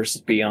dig Universes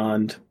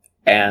Beyond,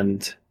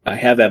 and I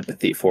have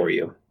empathy for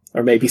you.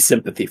 Or maybe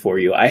sympathy for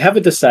you. I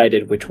haven't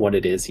decided which one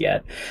it is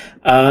yet.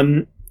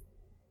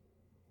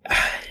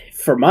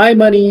 For my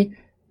money,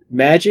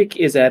 Magic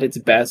is at its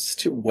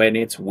best when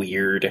it's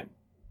weird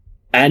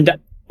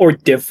or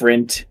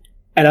different.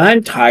 And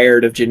I'm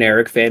tired of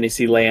generic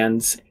fantasy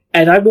lands.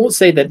 And I won't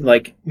say that,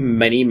 like,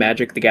 many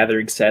Magic the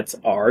Gathering sets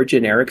are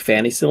generic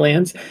fantasy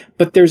lands,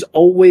 but there's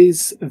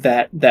always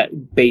that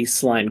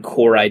baseline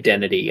core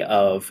identity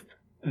of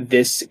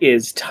this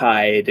is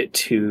tied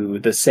to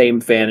the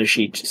same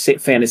fantasy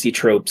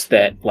tropes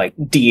that, like,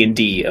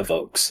 D&D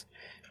evokes,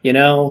 you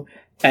know?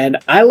 And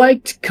I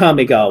liked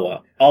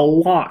Kamigawa a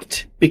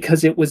lot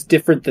because it was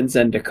different than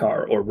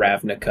Zendikar or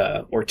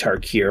Ravnica or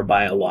Tarkir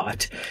by a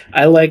lot.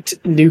 I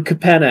liked New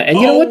Capenna. And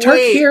you know what?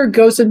 Tarkir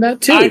goes in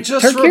that too.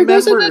 Tarkir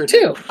goes in that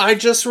too. I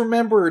just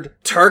remembered.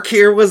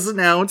 Tarkir was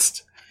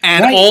announced.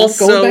 And right,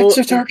 also, we're going back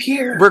to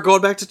Tarkir. We're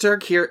going back to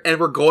Tarkir, and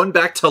we're going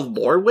back to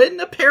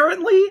Lorwyn,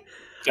 apparently.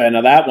 I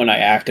know that one I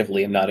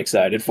actively am not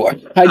excited for.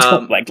 I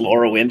don't like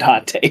Lorwyn,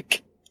 hot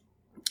take.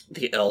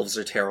 The elves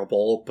are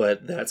terrible,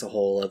 but that's a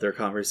whole other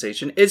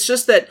conversation. It's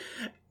just that,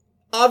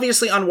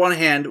 obviously, on one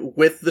hand,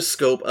 with the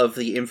scope of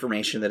the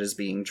information that is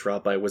being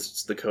dropped by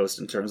Wizards of the Coast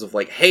in terms of,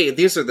 like, hey,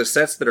 these are the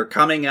sets that are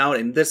coming out,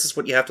 and this is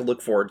what you have to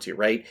look forward to,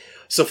 right?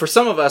 So for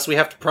some of us, we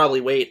have to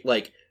probably wait,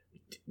 like,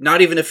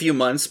 not even a few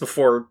months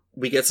before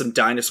we get some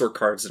dinosaur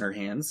cards in our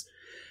hands.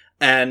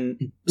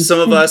 And some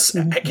of us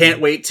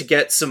can't wait to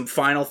get some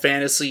Final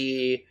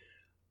Fantasy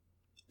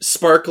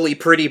sparkly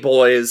pretty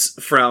boys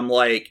from,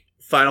 like,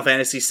 Final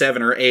Fantasy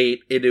 7 or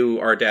 8 into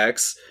our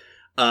decks.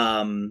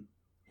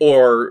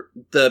 Or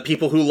the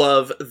people who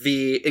love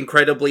the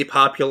incredibly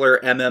popular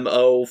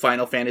MMO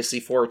Final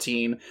Fantasy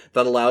 14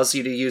 that allows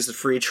you to use the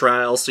free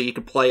trial so you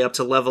can play up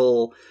to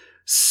level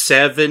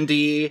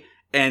 70,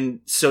 and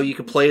so you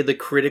can play the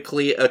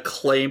critically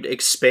acclaimed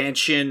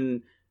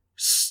expansion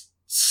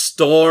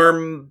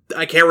Storm.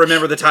 I can't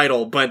remember the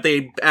title, but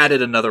they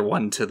added another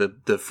one to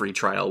the free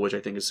trial, which I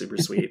think is super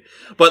sweet.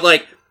 But,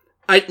 like,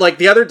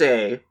 the other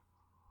day,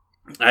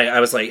 I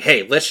was like,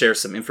 hey, let's share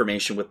some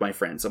information with my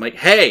friends. I'm like,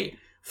 hey,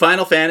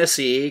 Final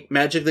Fantasy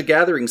Magic the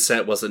Gathering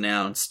set was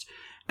announced.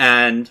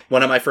 And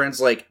one of my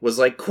friends was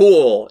like,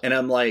 cool. And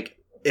I'm like,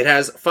 it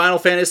has Final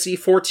Fantasy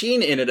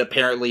 14 in it,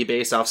 apparently,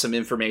 based off some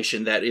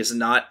information that is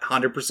not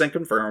 100%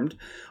 confirmed.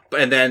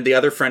 And then the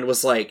other friend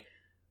was like,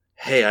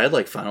 hey, I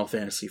like Final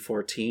Fantasy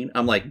 14.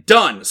 I'm like,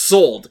 done,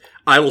 sold.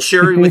 I will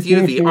share with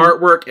you the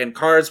artwork and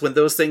cards when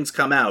those things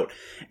come out.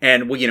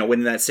 And, you know,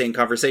 in that same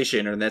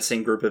conversation or in that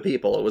same group of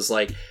people, it was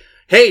like,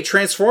 hey,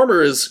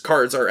 Transformers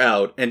cards are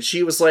out. And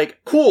she was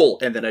like, cool.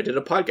 And then I did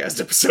a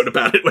podcast episode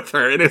about it with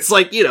her. And it's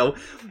like, you know,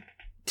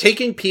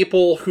 taking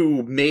people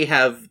who may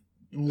have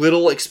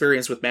little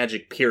experience with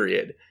Magic,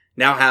 period,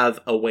 now have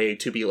a way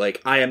to be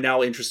like, I am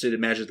now interested in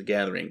Magic the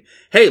Gathering.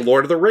 Hey,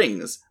 Lord of the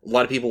Rings. A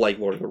lot of people like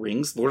Lord of the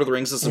Rings. Lord of the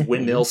Rings is a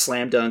windmill,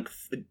 slam dunk,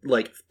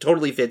 like,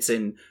 totally fits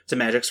in to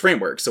Magic's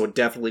framework. So it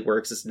definitely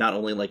works. It's not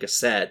only like a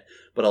set,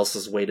 but also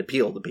as a way to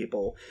appeal to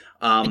people.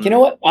 You know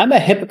what? I'm a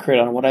hypocrite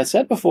on what I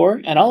said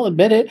before, and I'll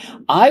admit it.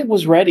 I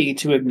was ready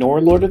to ignore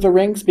Lord of the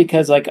Rings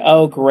because, like,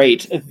 oh,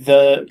 great.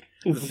 The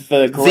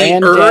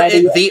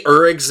granddaddy...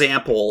 The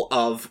example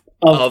of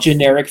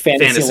generic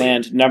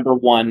Fantasyland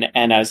 #1,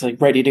 and I was like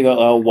ready to go,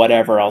 oh,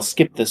 whatever, I'll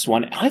skip this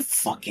one. I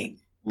fucking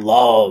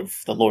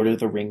love the Lord of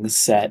the Rings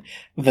set.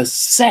 The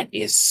set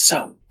is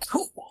so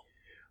cool.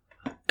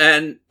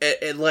 And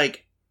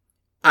like,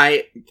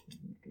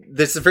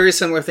 there's a very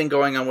similar thing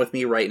going on with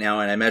me right now,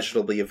 and I imagine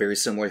it'll be a very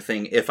similar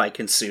thing if I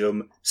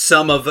consume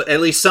at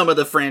least some of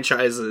the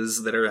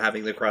franchises that are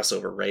having the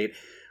crossover, right?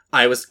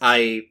 I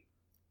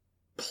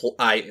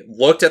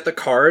looked at the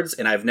cards,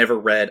 and I've never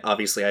read,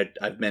 obviously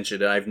I've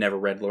mentioned it, I've never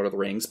read Lord of the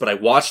Rings, but I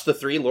watched the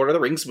 3 Lord of the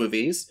Rings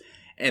movies,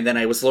 and then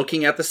I was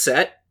looking at the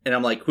set, and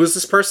I'm like, who's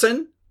this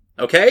person?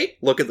 Okay,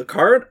 look at the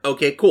card.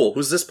 Okay, cool.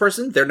 Who's this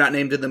person? They're not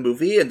named in the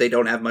movie, and they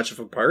don't have much of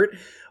a part.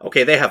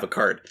 Okay, they have a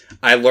card.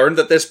 I learned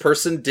that this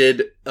person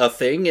did a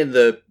thing in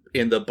the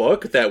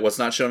book that was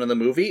not shown in the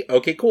movie.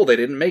 Okay, cool. They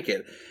didn't make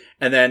it.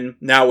 And then,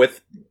 now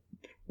with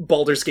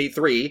Baldur's Gate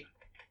 3...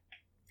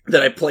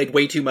 that I played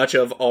way too much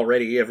of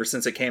already ever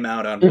since it came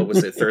out on, what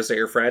was it, Thursday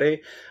or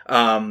Friday?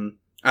 I'm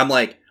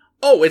like,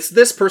 oh, it's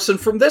this person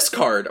from this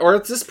card, or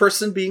it's this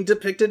person being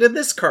depicted in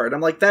this card.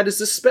 I'm like, that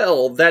is a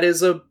spell, that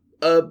is a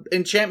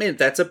enchantment,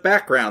 that's a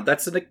background,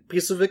 that's a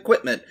piece of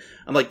equipment.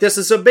 I'm like, this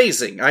is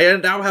amazing. I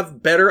now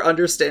have better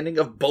understanding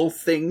of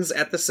both things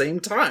at the same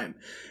time.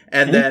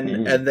 And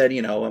then,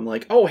 you know, I'm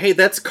like, oh, hey,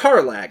 that's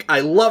Karlach.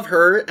 I love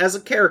her as a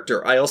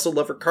character. I also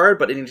love her card,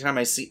 but anytime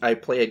I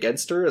play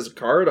against her as a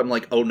card, I'm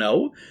like, oh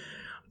no.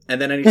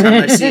 And then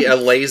anytime I see a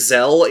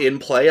Lae'zel in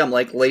play, I'm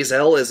like,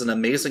 Lae'zel is an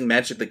amazing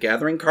Magic the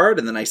Gathering card.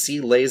 And then I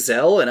see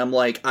Lae'zel, and I'm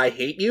like, I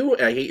hate you.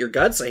 I hate your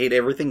guts. I hate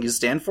everything you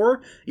stand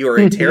for. You are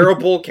a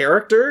terrible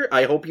character.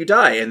 I hope you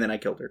die. And then I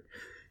killed her.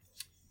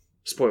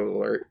 Spoiler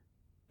alert.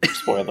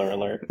 Spoiler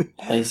alert.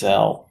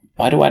 Lae'zel.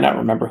 Why do I not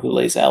remember who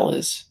Lae'zel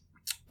is?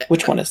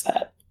 Which one is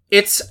that?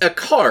 It's a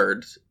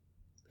card.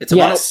 It's a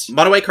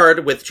mono white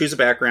card with choose a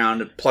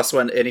background,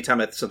 +1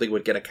 anytime something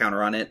would get a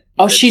counter on it.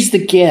 Oh, she's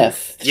the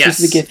GIF. Yes.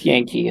 She's the GIF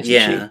Yankee, isn't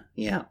she?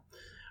 Yeah.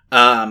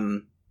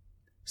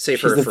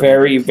 She's the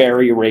very,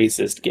 very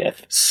racist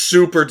GIF.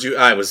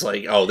 I was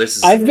like, oh, this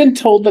is... I've been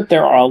told that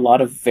there are a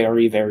lot of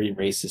very, very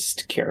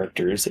racist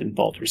characters in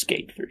Baldur's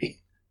Gate 3.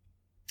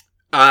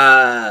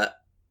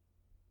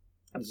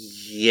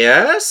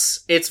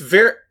 Yes.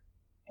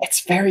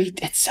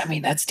 I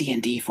mean, that's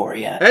D&D for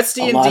you. That's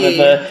D&D.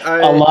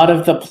 A lot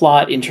of the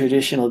plot in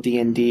traditional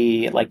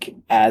D&D, like,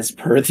 as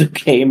per the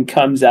game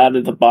comes out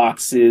of the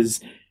box, is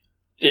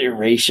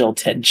racial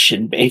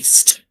tension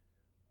based.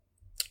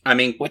 I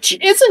mean... which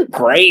isn't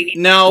great.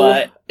 No.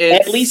 But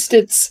at least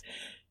it's...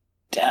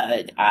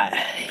 it's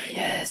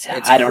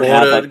I don't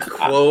have a...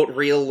 quote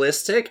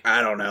realistic?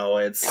 I don't know.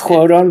 It's...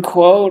 quote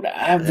unquote.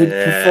 I would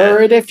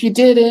prefer it if you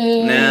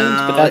didn't.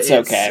 No, but that's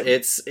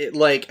okay.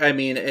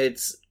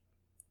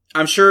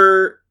 I'm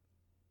sure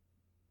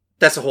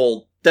that's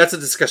a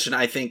discussion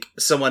I think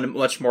someone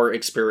much more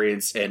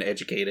experienced and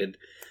educated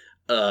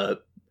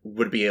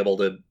would be able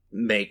to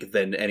make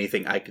than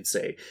anything I could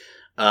say.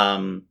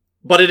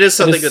 But it is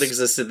something that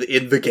existed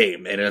in the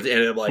game, and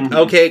I'm like,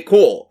 okay,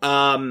 cool.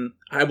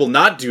 I will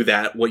not do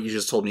that, what you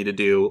just told me to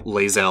do,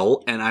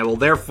 Lae'zel, and I will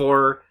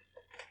therefore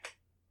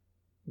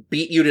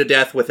beat you to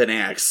death with an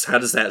axe. How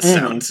does that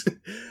sound?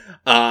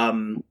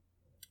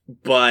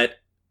 But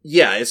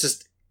yeah, it's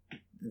just...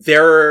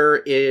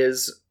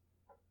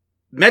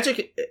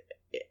 Magic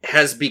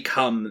has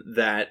become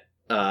that,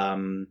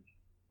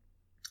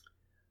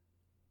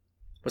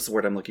 what's the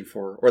word I'm looking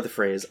for? Or the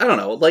phrase? I don't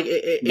know. Like,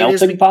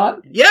 melting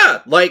pot?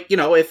 Yeah! Like, you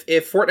know, if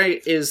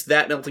Fortnite is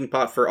that melting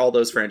pot for all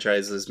those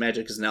franchises,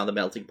 Magic is now the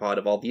melting pot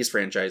of all these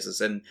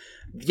franchises. And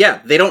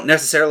yeah, they don't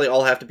necessarily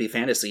all have to be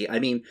fantasy. I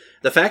mean,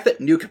 the fact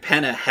that New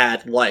Capenna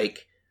had,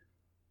 like,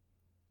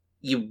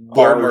 you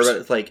learn more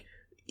about, like...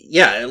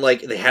 yeah,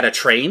 like, they had a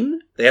train,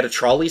 they had a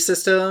trolley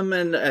system,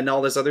 and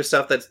all this other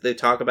stuff that they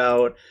talk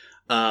about.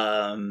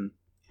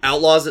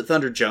 Outlaws at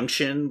Thunder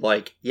Junction,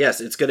 like,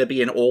 yes, it's gonna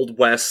be an Old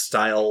West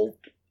style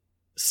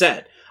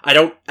set. I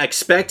don't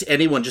expect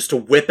anyone just to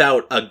whip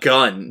out a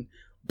gun,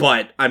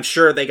 but I'm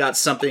sure they got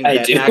something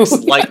that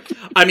acts like...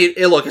 I mean,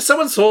 look, if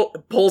someone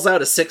pulls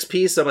out a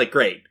 6-piece, I'm like,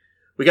 great.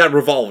 We got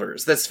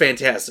revolvers. That's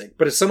fantastic.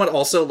 But if someone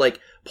also, like,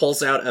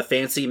 pulls out a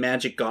fancy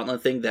magic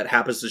gauntlet thing that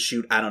happens to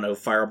shoot, I don't know,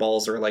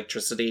 fireballs or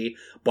electricity,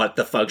 but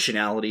the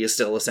functionality is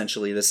still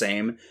essentially the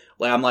same,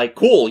 I'm like,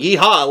 cool,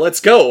 yeehaw,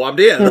 let's go, I'm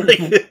in.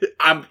 Like,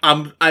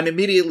 I'm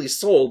immediately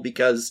sold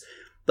because,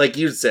 like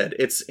you said,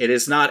 it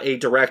is not a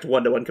direct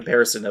one-to-one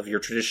comparison of your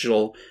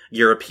traditional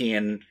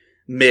European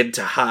mid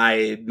to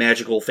high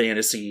magical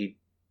fantasy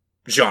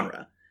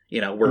genre.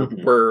 You know,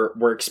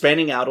 we're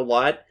expanding out a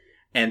lot.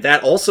 And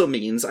that also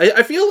means,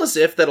 I feel as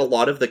if that a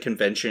lot of the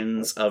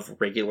conventions of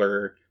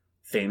regular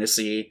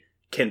fantasy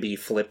can be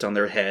flipped on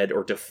their head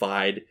or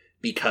defied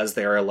because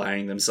they are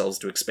allowing themselves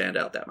to expand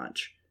out that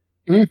much.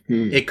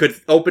 Mm-hmm. It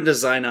could open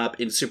design up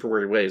in super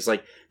weird ways.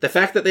 Like, the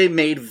fact that they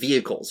made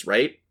vehicles,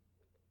 right?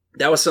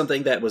 That was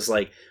something that was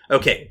like,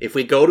 okay, if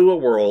we go to a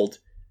world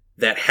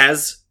that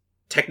has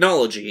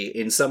technology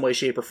in some way,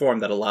 shape, or form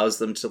that allows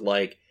them to,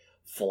 like,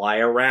 fly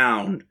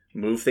around,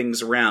 move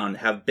things around,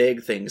 have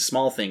big things,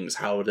 small things,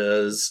 how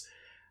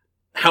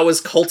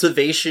is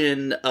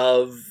cultivation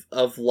of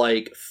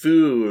like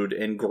food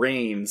and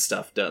grain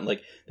stuff done?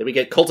 Like, then we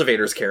get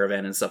cultivators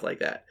caravan and stuff like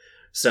that.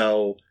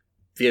 So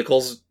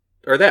vehicles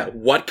are that.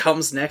 What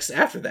comes next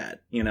after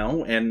that? You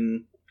know,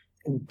 and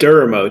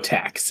Dermo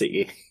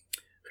taxi.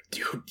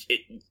 Dude,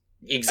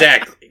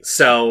 exactly.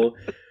 So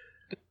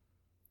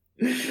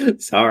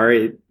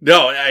sorry.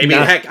 No, I mean,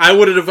 heck, I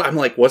wouldn't have. I'm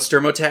like, what's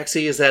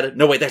Dermotaxi? Is that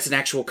no? Wait, that's an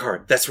actual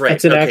card. That's right.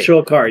 It's an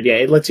actual card. Yeah,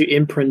 it lets you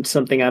imprint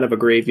something out of a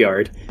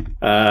graveyard,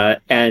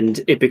 and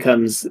it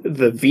becomes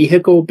the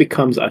vehicle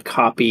becomes a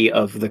copy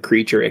of the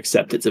creature,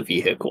 except it's a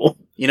vehicle.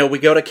 You know, we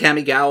go to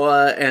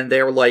Kamigawa, and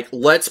they're like,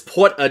 let's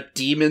put a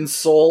demon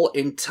soul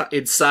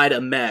inside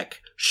a mech.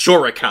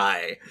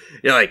 Shurikai.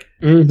 You're like,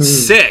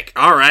 sick.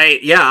 All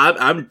right, yeah,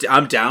 I'm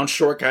down.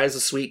 Shurikai's a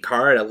sweet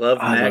card. I love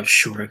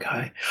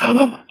Shurikai.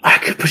 I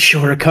could put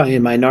Shurikai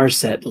in my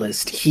Narset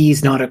list.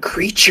 He's not a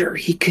creature.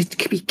 He could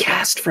be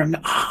cast from.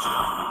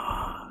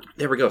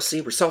 There we go. See,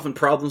 we're solving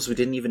problems we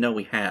didn't even know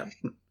we had.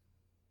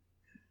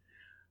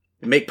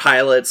 Make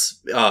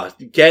pilots.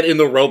 Get in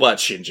the robot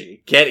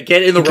Shinji. Get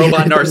in the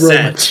robot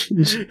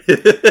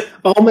Narset.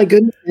 Oh my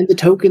goodness! And the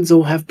tokens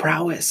will have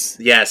prowess.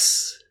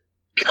 Yes.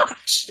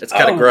 Gosh. It's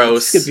kind of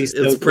gross.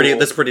 It's pretty.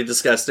 That's pretty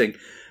disgusting.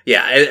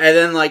 Yeah, and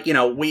then, like, you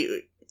know,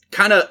 we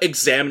kind of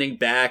examining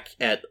back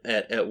at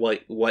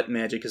what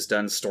Magic has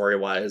done story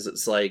wise.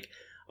 It's like,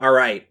 all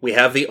right, we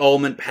have the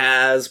Omen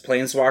Paths.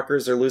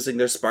 Planeswalkers are losing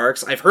their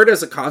sparks. I've heard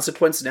as a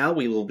consequence now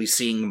we will be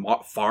seeing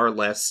far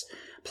less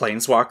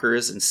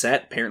Planeswalkers in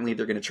set. Apparently,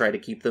 they're going to try to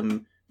keep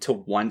them to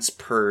once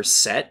per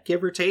set,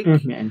 give or take,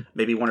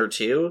 maybe one or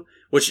two.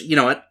 Which, you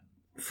know what?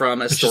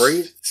 From a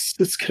story,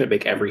 it's going to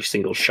make every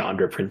single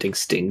Chandra printing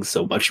sting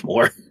so much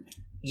more.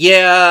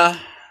 Yeah,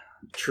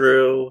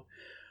 true.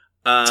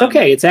 It's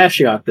okay. It's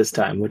Ashiok this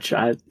time, which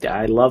I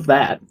love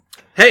that.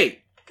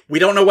 Hey, we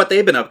don't know what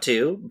they've been up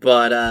to,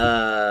 but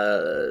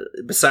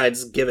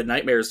besides giving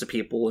nightmares to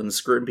people and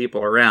screwing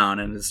people around,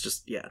 and it's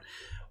just, yeah.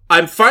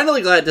 I'm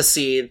finally glad to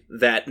see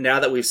that now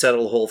that we've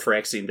settled the whole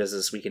Phyrexian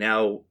business, we can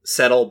now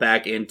settle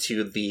back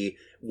into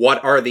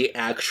what are the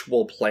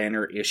actual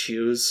planner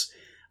issues.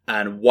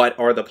 And what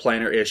are the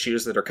planner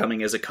issues that are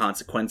coming as a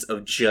consequence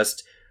of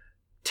just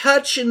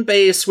touch and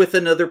base with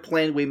another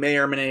plane we may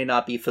or may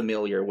not be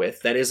familiar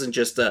with. That isn't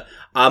just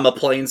I'm a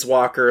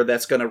planeswalker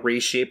that's going to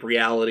reshape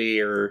reality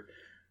or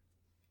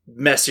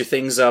mess your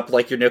things up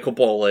like your Nicol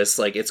Bolas.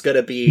 Like, it's going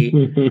to be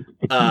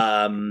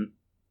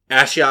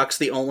Ashiok's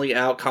the only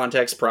out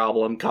context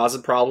problem,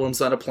 causing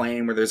problems on a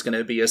plane where there's going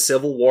to be a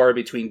civil war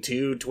between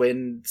two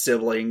twin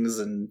siblings,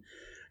 and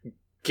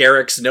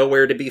Garrick's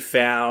nowhere to be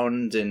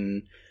found,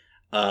 and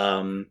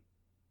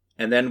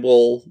then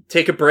we'll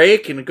take a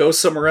break and go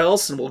somewhere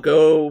else, and we'll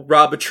go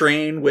rob a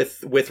train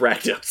with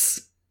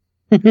Rakdos.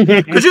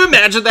 Could you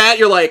imagine that?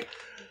 You're like,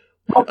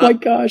 oh my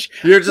gosh!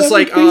 You're just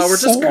like,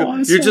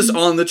 awesome. You're just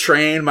on the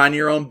train, mind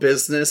your own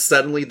business.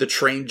 Suddenly, the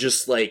train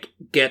just like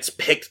gets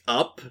picked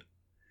up,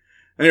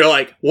 and you're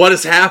like, what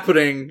is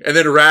happening? And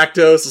then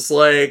Rakdos is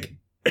like,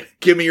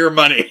 give me your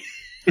money.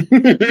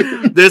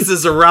 This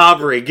is a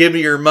robbery. Give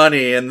me your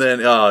money. And then,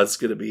 it's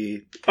going to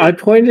be... I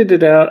pointed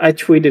it out. I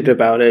tweeted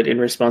about it in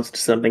response to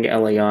something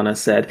Eliana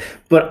said.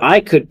 But I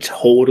could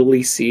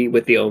totally see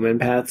with the Omen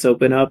Paths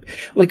open up.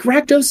 Like,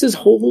 Rakdos'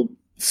 whole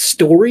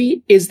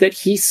story is that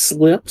he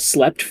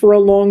slept for a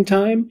long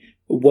time,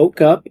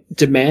 woke up,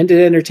 demanded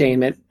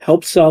entertainment,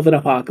 helped solve an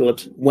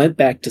apocalypse, went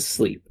back to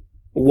sleep.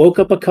 Woke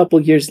up a couple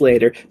years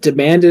later,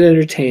 demanded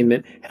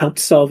entertainment, helped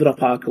solve an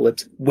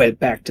apocalypse, went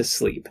back to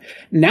sleep.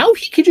 Now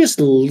he could just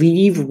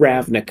leave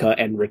Ravnica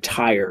and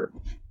retire.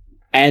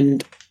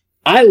 And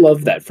I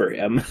love that for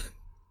him.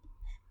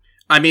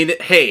 I mean,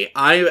 hey,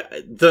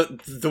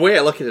 the way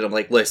I look at it, I'm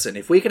like, listen,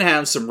 if we can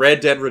have some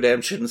Red Dead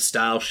Redemption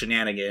style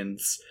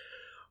shenanigans,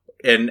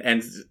 and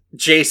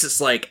Jace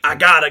is like, I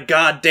got a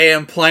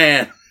goddamn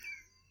plan.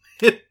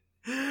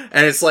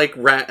 And it's like,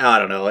 I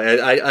don't know.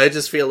 I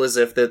just feel as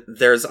if that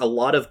there's a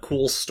lot of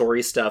cool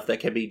story stuff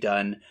that can be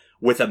done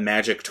with a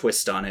Magic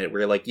twist on it.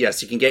 Where you're like,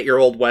 yes, you can get your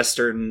old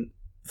Western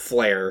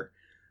flair,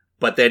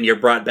 but then you're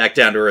brought back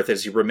down to earth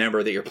as you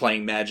remember that you're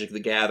playing Magic the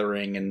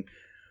Gathering, and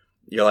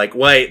you're like,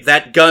 wait,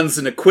 that gun's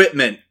an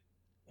equipment.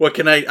 What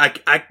can I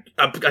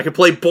can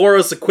play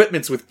Boros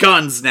equipments with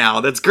guns now.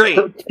 That's great.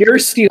 Pure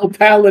Steel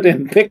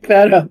Paladin, pick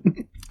that up.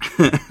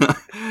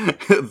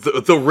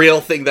 the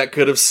real thing that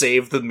could have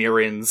saved the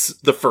Mirrans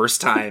the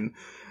first time.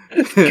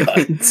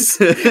 Guns.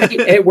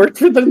 It worked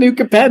for the new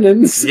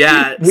Capennans.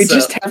 Yeah, we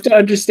just have to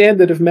understand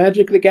that if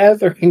Magic the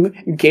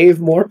Gathering gave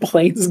more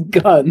planes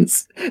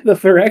guns, the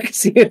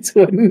Phyrexians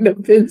wouldn't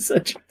have been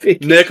such a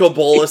big... Nicol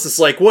Bolas is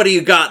like, what do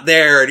you got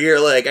there? And you're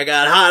like, I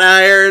got hot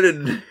iron,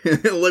 and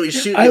let me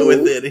shoot you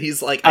with it. And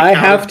he's like, I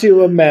have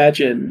to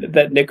imagine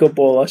that Nicol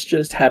Bolas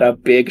just had a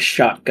big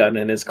shotgun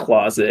in his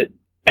closet.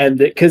 And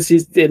because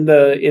he's in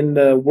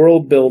the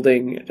world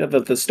building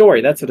of the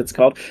story, that's what it's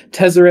called.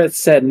 Tezzeret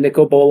said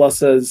Nicol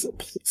Bolas's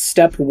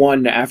step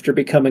one after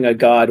becoming a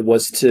god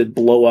was to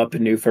blow up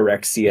New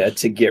Phyrexia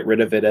to get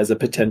rid of it as a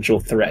potential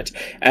threat.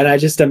 And I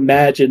just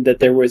imagined that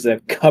there was a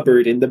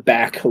cupboard in the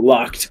back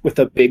locked with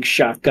a big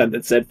shotgun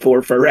that said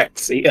for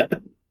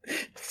Phyrexia.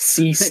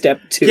 See step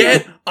 2.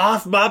 Get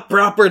off my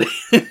property!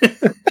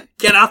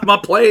 Get off my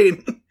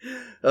plane!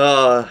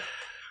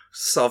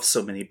 Solve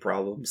so many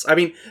problems. I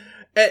mean...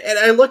 And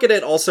I look at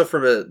it also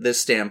from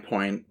this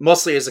standpoint,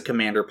 mostly as a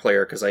Commander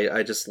player, because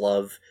I just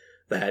love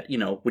that,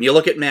 when you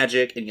look at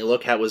Magic and you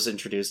look how it was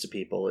introduced to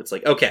people, it's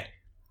like, okay,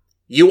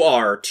 you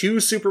are 2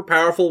 super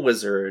powerful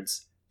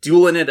wizards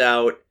dueling it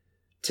out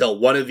till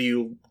one of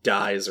you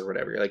dies or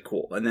whatever. You're like,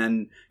 cool. And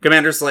then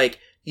Commander's like,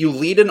 you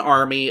lead an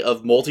army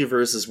of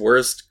multiverse's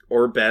worst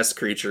or best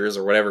creatures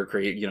or whatever,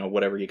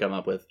 whatever you come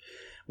up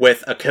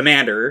with a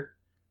commander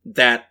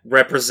that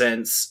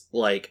represents,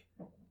 like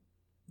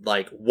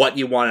what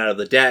you want out of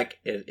the deck.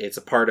 It's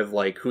a part of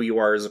like who you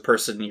are as a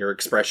person, your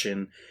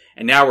expression.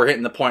 And now we're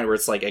hitting the point where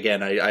it's like,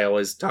 again, I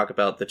always talk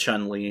about the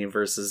Chun-Li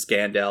versus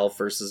Gandalf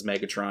versus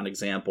Megatron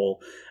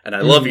example. And I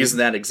love using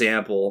that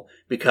example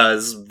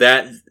because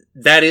that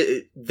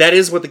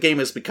is what the game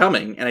is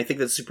becoming. And I think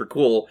that's super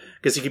cool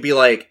because you could be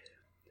like,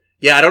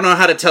 yeah, I don't know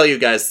how to tell you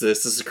guys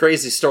this. This is a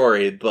crazy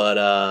story, but,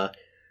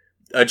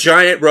 a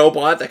giant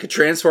robot that could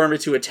transform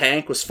into a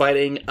tank was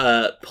fighting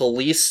a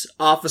police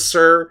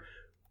officer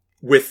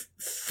with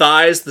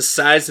thighs the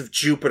size of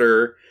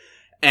Jupiter,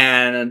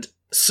 and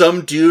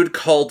some dude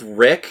called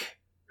Rick,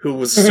 who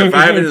was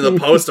surviving in the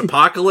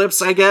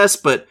post-apocalypse, I guess,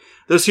 but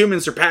those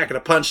humans are packing a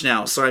punch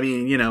now, so I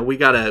mean, we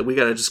gotta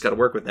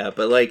work with that,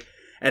 but like,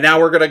 and now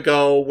we're gonna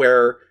go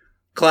where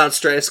Cloud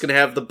Strike's gonna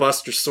have the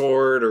Buster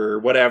Sword or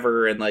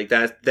whatever, and like,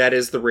 that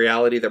is the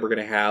reality that we're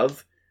gonna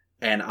have,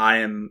 and I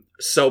am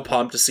so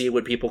pumped to see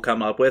what people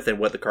come up with and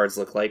what the cards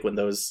look like when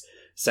those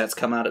sets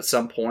come out at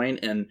some point,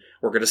 and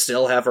we're going to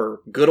still have our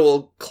good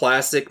old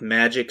classic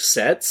Magic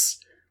sets.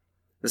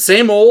 The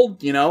same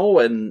old,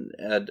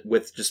 and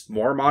with just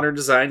more modern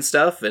design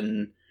stuff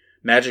and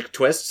Magic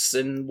twists,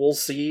 and we'll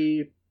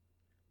see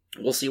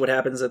what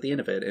happens at the end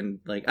of it. And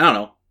like, I don't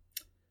know.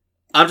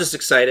 I'm just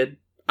excited.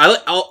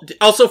 I'll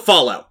also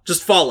Fallout.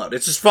 Just Fallout.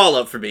 It's just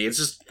Fallout for me. It's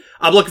just,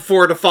 I'm looking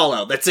forward to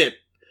Fallout. That's it.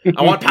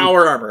 I want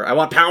power armor. I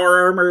want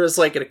power armor as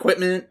like an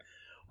equipment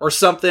or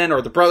something,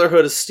 or the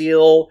Brotherhood of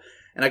Steel.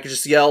 And I could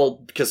just yell,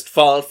 because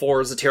Fallout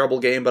 4 is a terrible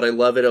game, but I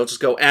love it. I'll just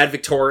go Ad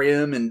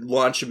Victorium and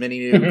launch a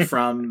mini nuke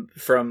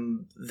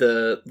from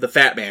the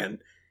Fat Man.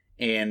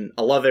 And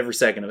I love every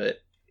second of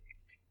it.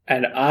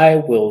 And I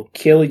will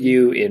kill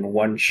you in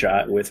one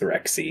shot with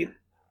Rexy.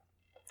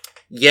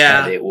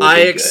 Yeah,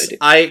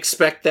 I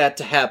expect that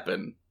to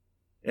happen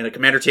in a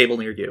Commander table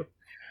near you.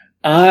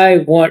 I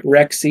want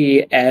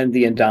Rexy and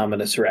the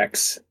Indominus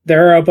Rex.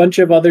 There are a bunch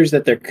of others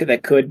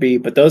that could be,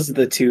 but those are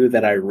the 2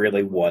 that I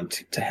really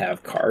want to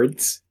have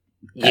cards.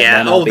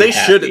 Yeah,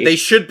 they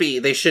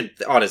should,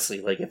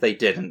 honestly, like, if they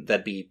didn't,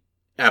 that'd be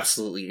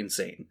absolutely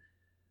insane.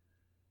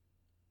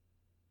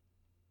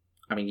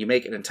 I mean, you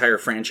make an entire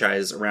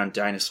franchise around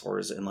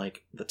dinosaurs, and,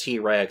 like, the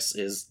T-Rex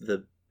is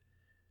the...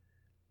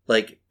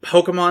 Like,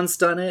 Pokemon's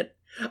done it.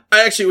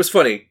 It was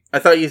funny. I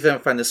thought you'd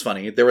find this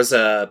funny. There was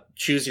a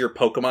choose your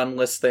Pokemon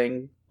list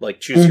thing, like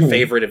choose your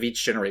favorite of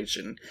each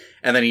generation,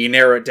 and then you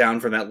narrow it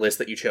down from that list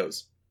that you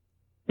chose.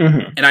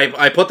 And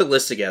I put the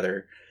list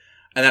together,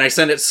 and then I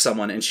sent it to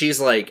someone, and she's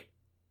like,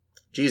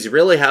 geez, you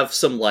really have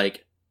some,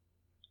 like,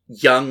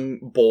 young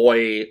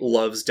boy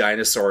loves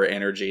dinosaur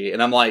energy.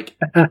 And I'm like,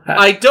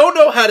 I don't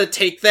know how to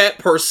take that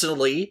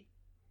personally,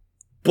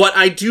 but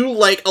I do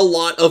like a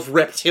lot of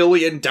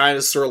reptilian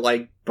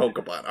dinosaur-like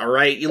Pokemon,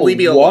 alright? You leave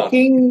me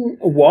alone.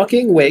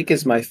 Walking Wake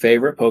is my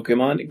favorite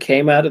Pokemon. It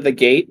came out of the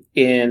gate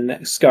in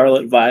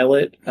Scarlet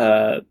Violet,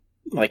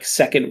 like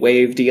second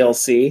wave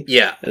DLC.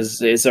 Yeah.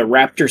 Is a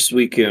Raptor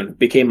Suicune.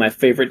 Became my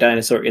favorite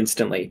dinosaur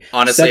instantly.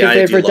 Honestly, second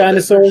favorite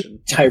dinosaur,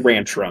 that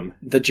Tyrantrum,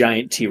 the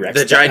giant T-Rex.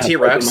 The giant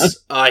T-Rex. Pokemon.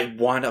 I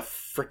want a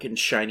freaking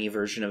shiny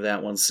version of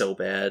that one so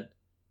bad.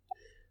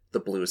 The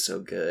blue is so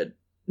good.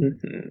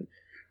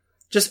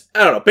 Just,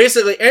 I don't know,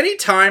 basically any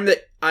time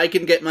that I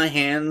can get my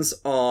hands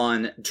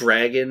on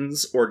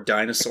dragons or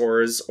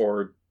dinosaurs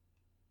or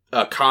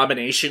a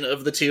combination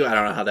of the 2, I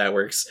don't know how that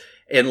works,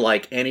 in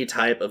like any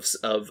type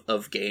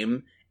of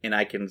game, and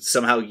I can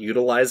somehow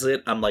utilize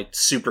it, I'm like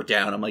super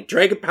down. I'm like,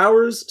 dragon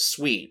powers?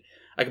 Sweet.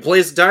 I can play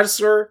as a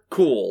dinosaur?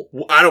 Cool.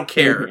 I don't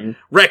care.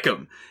 Wreck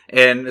 'em.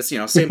 And it's,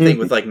 same thing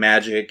with like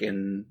Magic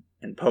and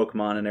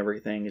Pokemon and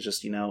everything. It's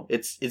just,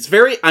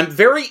 I'm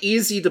very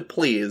easy to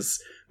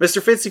please. Mr.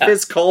 Fitzy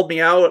Fizz called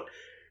me out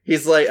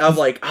He's like, I'm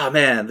like, oh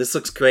man, this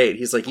looks great.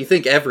 He's like, you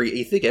think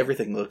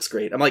everything looks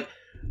great. I'm like,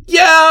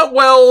 yeah,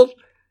 well,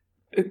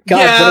 God,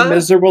 yeah. What a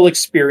miserable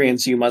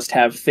experience you must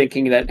have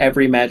thinking that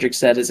every Magic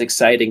set is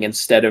exciting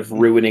instead of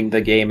ruining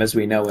the game as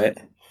we know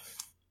it.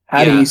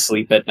 How do you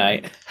sleep at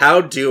night?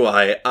 How do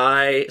I?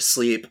 I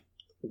sleep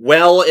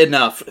well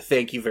enough,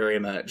 thank you very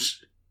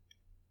much.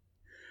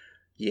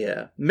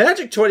 Yeah.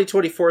 Magic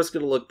 2024 is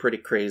going to look pretty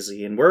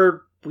crazy, and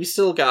we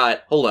still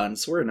got, hold on,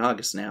 so we're in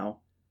August now.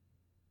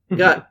 We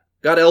got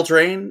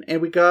Eldraine,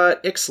 and we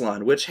got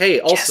Ixalan, which, hey,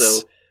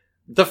 also,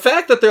 the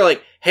fact that they're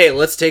like, hey,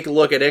 let's take a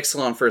look at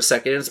Ixalan for a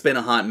second, it's been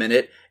a hot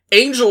minute.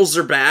 Angels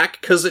are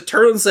back, because it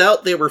turns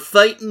out they were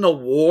fighting a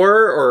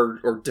war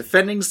or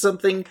defending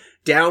something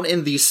down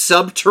in the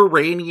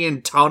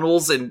subterranean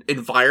tunnels and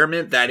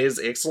environment that is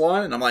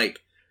Ixalan, and I'm like,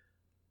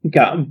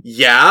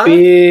 yeah?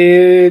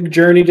 Big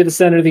Journey to the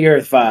Center of the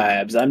Earth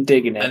vibes. I'm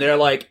digging it. And they're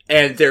like,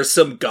 and there's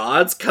some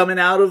gods coming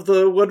out of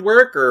the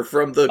woodwork or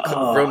from the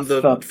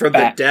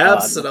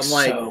depths, and I'm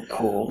like, so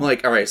cool. I'm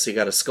like, all right, so you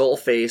got a skull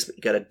face, but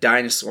you got a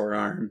dinosaur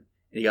arm,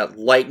 and you got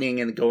lightning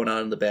and going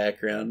on in the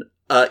background.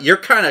 You're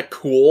kind of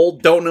cool.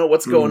 Don't know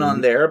what's going on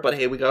there, but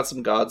hey, we got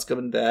some gods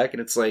coming back, and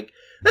it's like,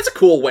 that's a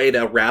cool way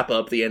to wrap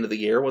up the end of the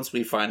year once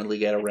we finally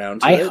get around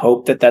to it. I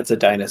hope that's a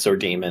dinosaur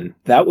demon.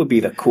 That would be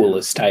the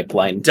coolest type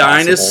line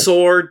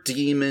Dinosaur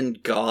demon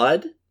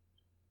god?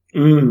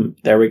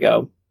 There we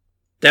go.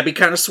 That'd be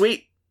kind of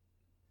sweet.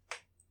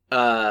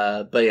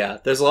 But yeah,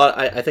 there's a lot.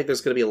 I think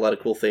there's going to be a lot of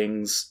cool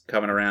things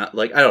coming around.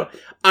 Like, I don't know.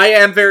 I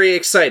am very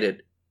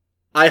excited.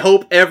 I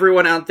hope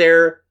everyone out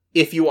there,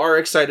 if you are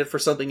excited for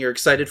something, you're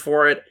excited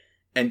for it.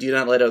 And do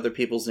not let other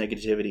people's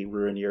negativity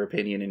ruin your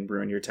opinion and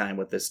ruin your time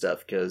with this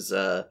stuff. Because,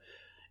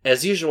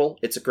 as usual,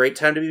 it's a great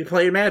time to be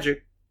playing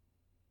Magic.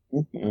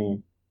 Mm-hmm.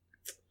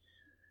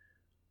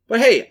 But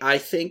hey, I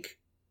think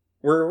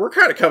we're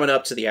kind of coming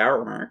up to the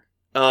hour mark.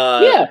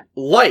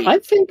 Light. I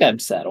think I'm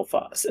settled.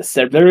 We're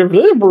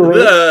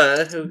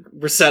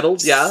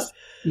settled, yeah.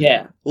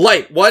 Yeah.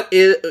 Light, what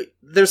is...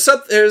 There's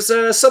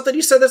something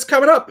you said that's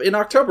coming up in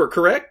October,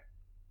 correct?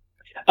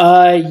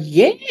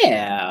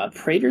 Yeah,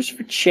 Praetors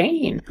for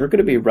Change. We're going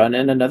to be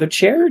running another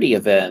charity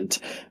event.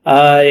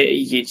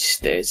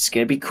 It's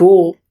going to be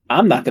cool.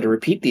 I'm not going to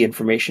repeat the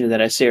information that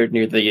I shared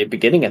near the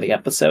beginning of the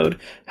episode.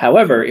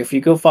 However, if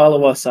you go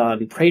follow us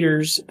on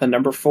Praetors,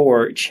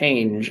 4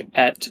 Change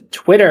at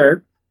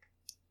Twitter,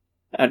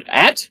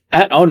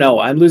 oh no,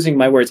 I'm losing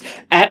my words.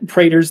 At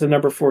Praetors,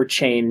 4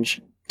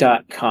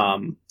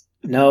 Change.com.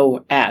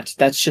 No,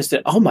 that's just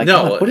it. Oh my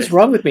God, what is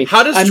wrong with me?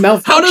 How does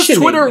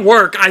Twitter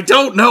work? I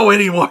don't know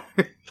anymore.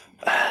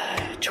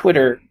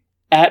 Twitter,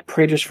 at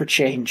Praetors for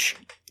Change.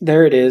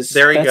 There it is.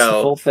 There you That's go.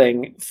 The whole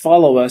thing.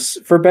 Follow us.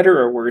 For better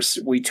or worse,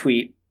 we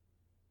tweet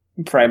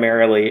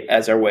primarily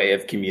as our way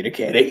of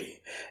communicating.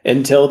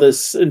 Until the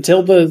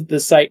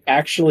site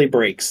actually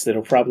breaks,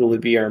 that'll probably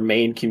be our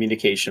main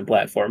communication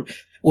platform.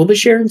 We'll be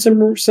sharing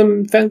some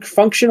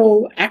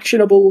functional,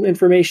 actionable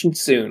information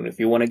soon.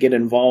 If you want to get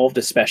involved,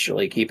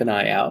 especially, keep an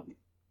eye out.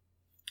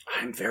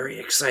 I'm very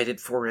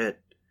excited for it.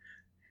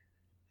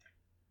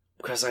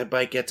 Because I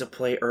might get to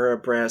play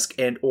Urabrask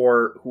and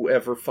or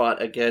whoever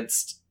fought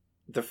against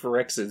the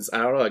Phyrexians. I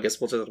don't know, I guess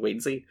we'll just wait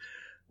and see.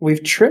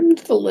 We've trimmed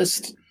the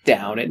list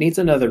down. It needs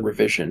another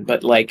revision.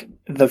 But,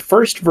 the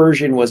first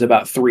version was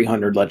about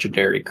 300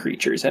 legendary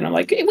creatures. And I'm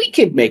like, hey, we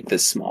could make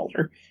this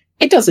smaller.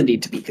 It doesn't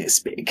need to be this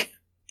big.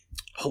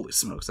 Holy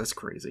smokes, that's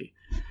crazy.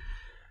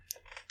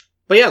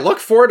 But yeah, look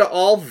forward to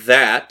all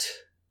that.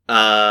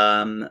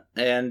 That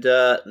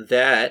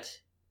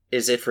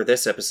is it for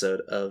this episode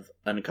of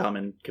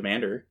Uncommon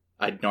Commander.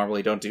 I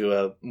normally don't do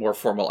a more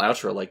formal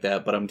outro like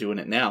that, but I'm doing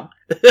it now.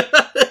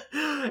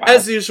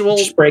 As usual.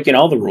 Just breaking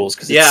all the rules,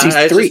 because it's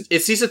Season 3.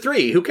 It's Season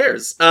 3, who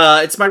cares?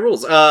 It's my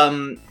rules.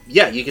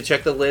 Yeah, you can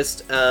check the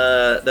list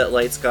that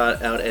Light's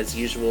got out as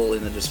usual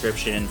in the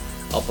description.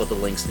 I'll put the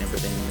links and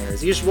everything in there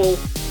as usual.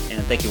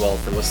 And thank you all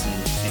for listening,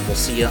 and we'll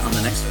see you on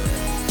the next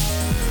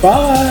one.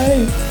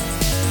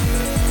 Bye!